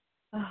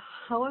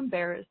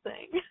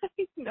embarrassing.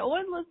 No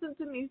one listens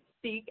to me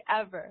speak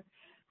ever.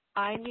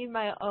 I need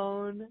my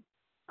own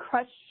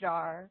crutch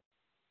jar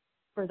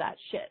for that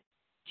shit.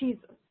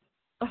 Jesus.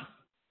 Ugh.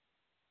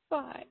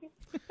 Bye.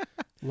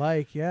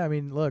 Yeah, I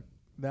mean, look,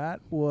 I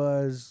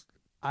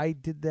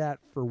did that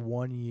for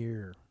 1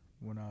 year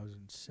when I was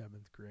in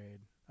 7th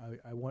grade.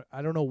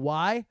 I don't know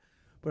why,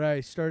 but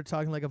I started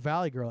talking like a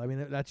Valley girl. I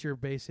mean, that's your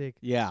basic.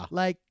 Yeah.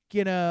 But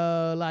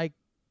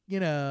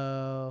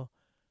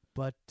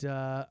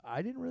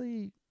I didn't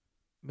really.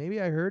 Maybe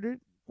I heard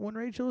it when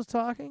Rachel was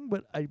talking,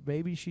 but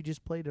maybe she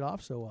just played it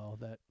off so well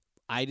that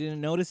I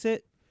didn't notice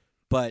it,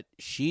 but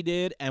she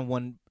did. And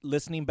when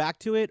listening back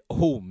to it,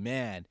 oh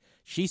man,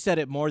 she said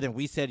it more than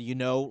we said.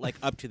 Like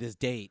up to this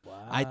date.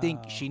 Wow. I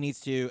think she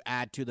needs to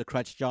add to the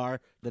crutch jar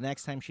the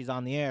next time she's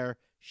on the air.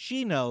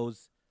 She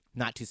knows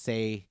not to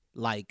say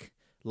like.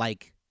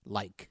 Yeah.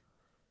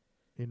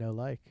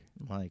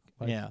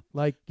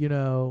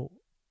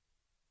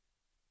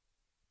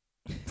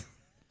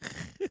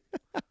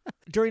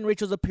 During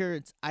Rachel's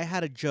appearance, I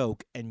had a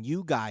joke, and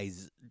you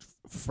guys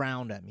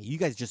frowned at me. You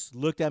guys just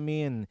looked at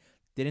me and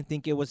didn't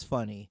think it was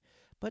funny.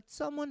 But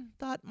someone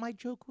thought my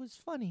joke was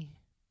funny.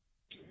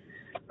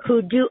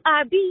 Who do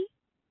I be?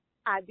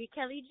 I be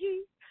Kelly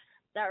G.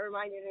 That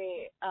reminded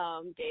me,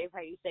 Dave,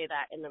 how you say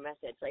that in the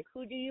message. Like,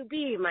 who do you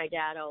be? My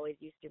dad always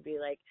used to be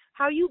like,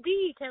 how you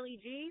be, Kelly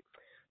G?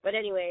 But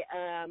anyway,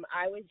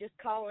 I was just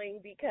calling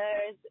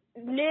because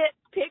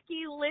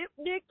Nitpicky Lip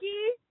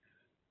Nicky.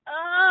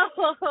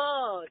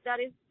 Oh, that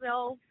is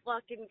so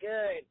fucking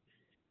good.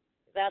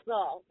 That's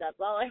all. That's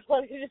all I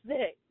wanted to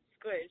say.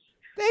 Squish.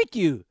 Thank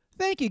you.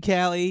 Thank you,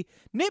 Callie.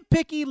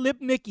 Nitpicky Lip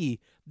Nicky.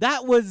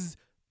 That was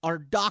our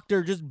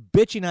doctor just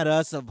bitching at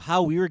us of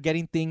how we were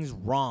getting things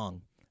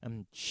wrong.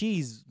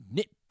 She's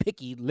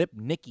Nitpicky Lip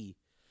Nicky.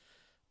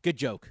 Good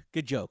joke.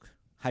 Good joke.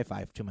 High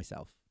five to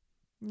myself.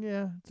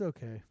 Yeah, it's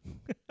okay.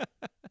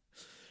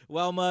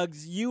 Well,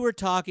 Muggs, you were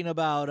talking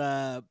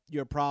about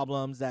your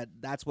problems.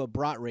 That's what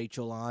brought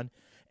Rachel on.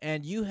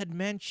 And you had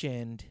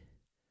mentioned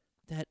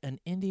that an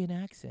Indian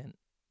accent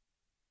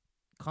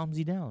calms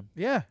you down.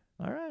 Yeah.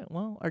 All right.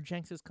 Well, our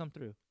Jenks has come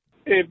through.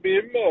 Hey,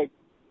 Big Mug,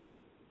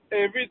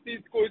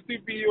 everything's going to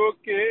be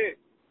okay.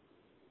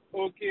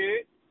 Okay?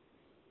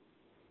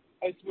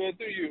 I swear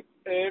to you,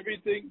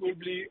 everything will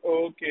be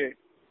okay.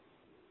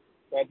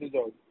 That's the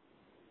dog.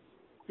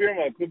 Beer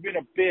Mug, quit being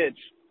a bitch.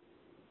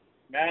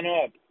 Man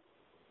up.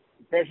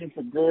 Depression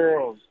for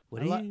girls.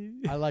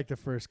 I like the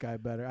first guy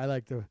better. I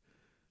like the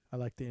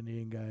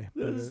Indian guy.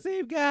 The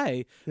same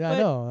guy. Yeah, I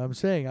know. I'm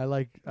saying I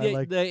like.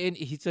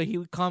 So he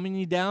was calming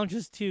you down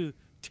just to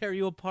tear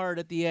you apart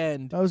at the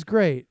end. That was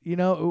great. You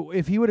know,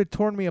 if he would have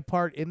torn me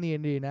apart in the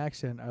Indian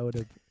accent, I would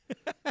have.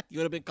 You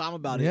would have been calm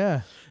about it.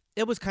 Yeah.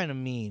 It was kind of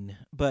mean,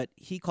 but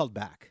he called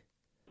back.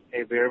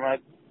 Hey, Beer Mug,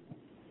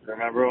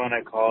 remember when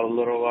I called a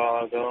little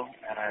while ago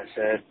and I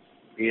said,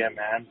 be a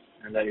man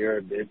and that you're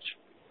a bitch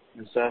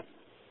and stuff?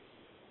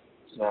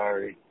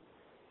 Sorry.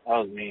 That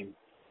was mean.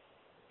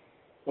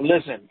 But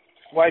listen,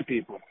 white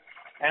people,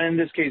 and in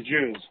this case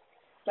Jews,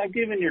 stop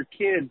giving your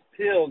kids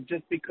pills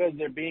just because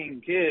they're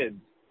being kids.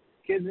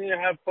 Kids need to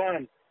have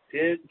fun.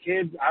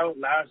 Kids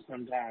outlast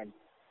sometimes.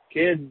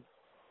 Kids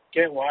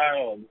get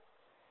wild.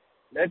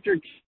 Let your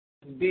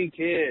kids be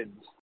kids.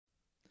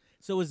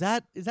 So is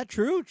that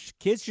true?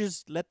 Kids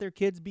just let their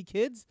kids be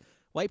kids?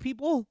 White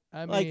people?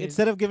 I like mean-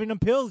 instead of giving them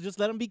pills, just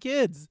let them be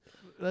kids.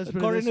 Let's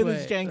According put to it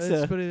this this way. Janksa.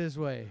 Let's put it this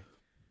way.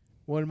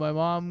 When my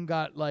mom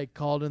got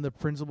called in the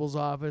principal's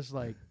office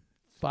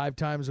 5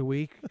 times a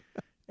week,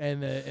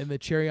 and the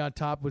cherry on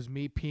top was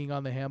me peeing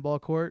on the handball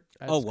court.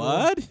 At Oh, school,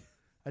 what?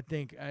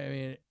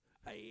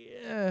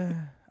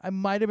 I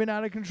might have been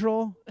out of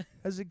control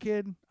as a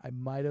kid. I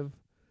might have. I'm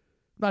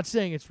not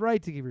saying it's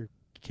right to give your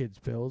kids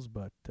pills,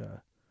 but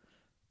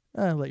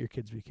let your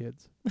kids be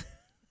kids.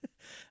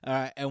 All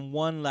right, and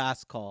one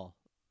last call.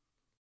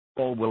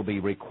 Call will be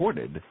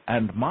recorded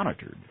and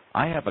monitored.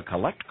 I have a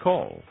collect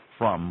call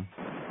from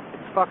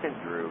Fucking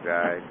Drew,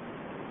 guys.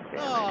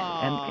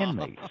 an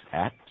inmate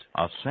at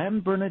a San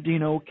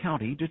Bernardino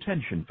County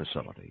detention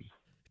facility.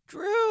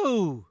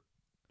 Drew,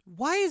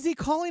 why is he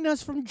calling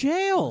us from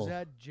jail? Was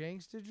that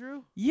Janksta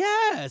Drew?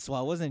 Yes.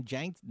 Well, it wasn't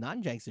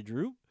non-Janksta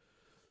Drew.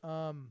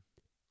 Um,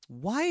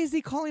 Why is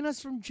he calling us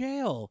from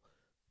jail?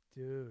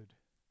 Dude.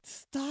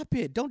 Stop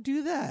it. Don't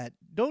do that.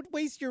 Don't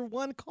waste your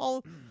one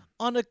call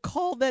on a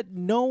call that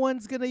no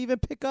one's going to even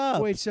pick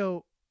up. Wait,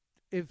 so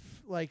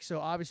so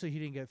obviously he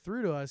didn't get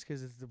through to us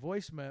because it's the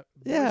voicemail.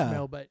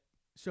 Yeah. But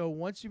so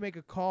once you make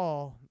a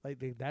call,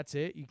 that's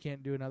it. You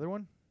can't do another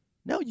one.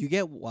 No, you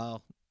get,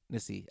 well,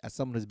 let's see. As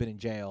someone who's been in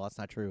jail, that's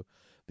not true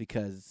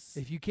because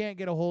If you can't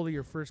get a hold of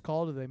your first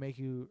call, do they make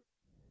you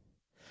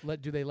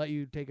do they let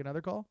you take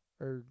another call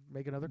or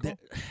make another call?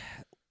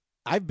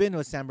 I've been to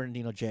a San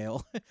Bernardino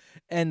jail,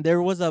 and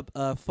there was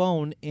a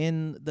phone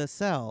in the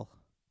cell,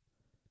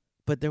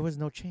 but there was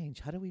no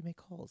change. How do we make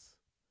calls?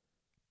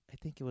 I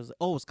think it was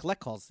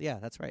collect calls. Yeah,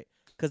 that's right.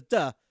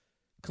 Because,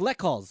 collect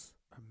calls.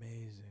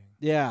 Amazing.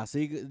 Yeah, so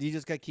you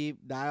just got to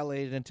keep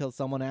dilated until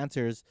someone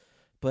answers.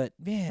 But,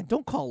 man,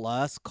 don't call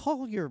us.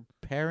 Call your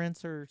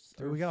parents or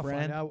We gotta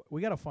friend. find out.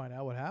 We gotta find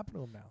out what happened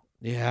to him now.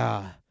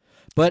 Yeah.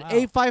 But Wow.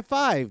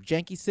 855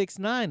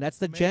 Janky69, that's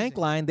the Jank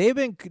line.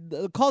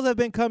 The calls have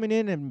been coming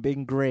in and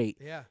been great.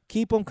 Yeah.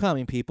 Keep them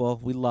coming, people.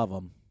 We love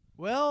them.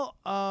 Well,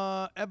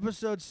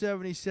 episode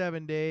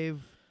 77,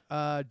 Dave.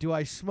 Do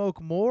I smoke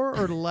more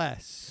or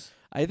less?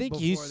 I think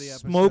you before the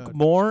smoke episode?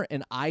 more,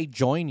 and I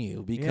join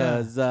you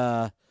because,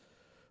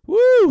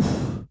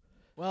 woo!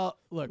 Well,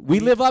 look, We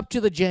live up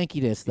to the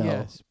jankiness, though.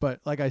 Yes, but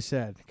like I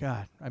said,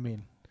 God, I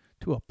mean,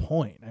 to a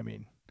point. I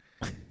mean,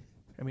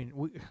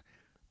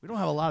 we don't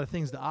have a lot of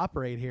things to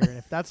operate here, and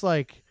if that's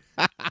like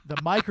the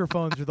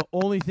microphones are the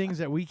only things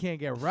that we can't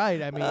get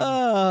right, I mean,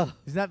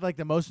 is that like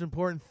the most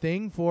important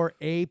thing for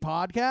a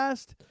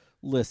podcast?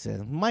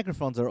 Listen,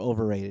 microphones are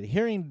overrated.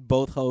 Hearing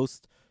both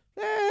hosts,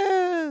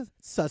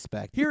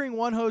 suspect. Hearing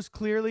one host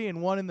clearly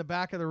and one in the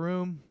back of the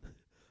room.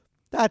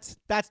 That's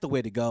the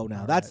way to go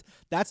now. That's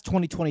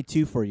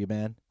 2022 for you,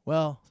 man.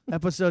 Well,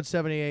 episode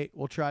 78,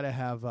 we'll try to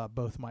have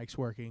both mics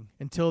working.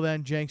 Until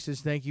then, Jenk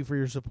says thank you for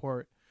your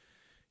support.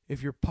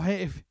 If you're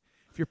if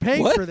you're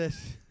paying What? for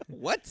this,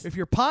 what? If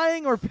you're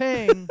paying or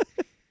paying,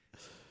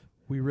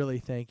 we really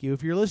thank you.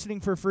 If you're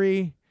listening for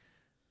free,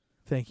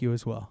 thank you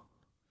as well.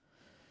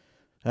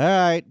 All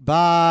right,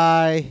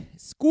 bye.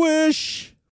 Squish.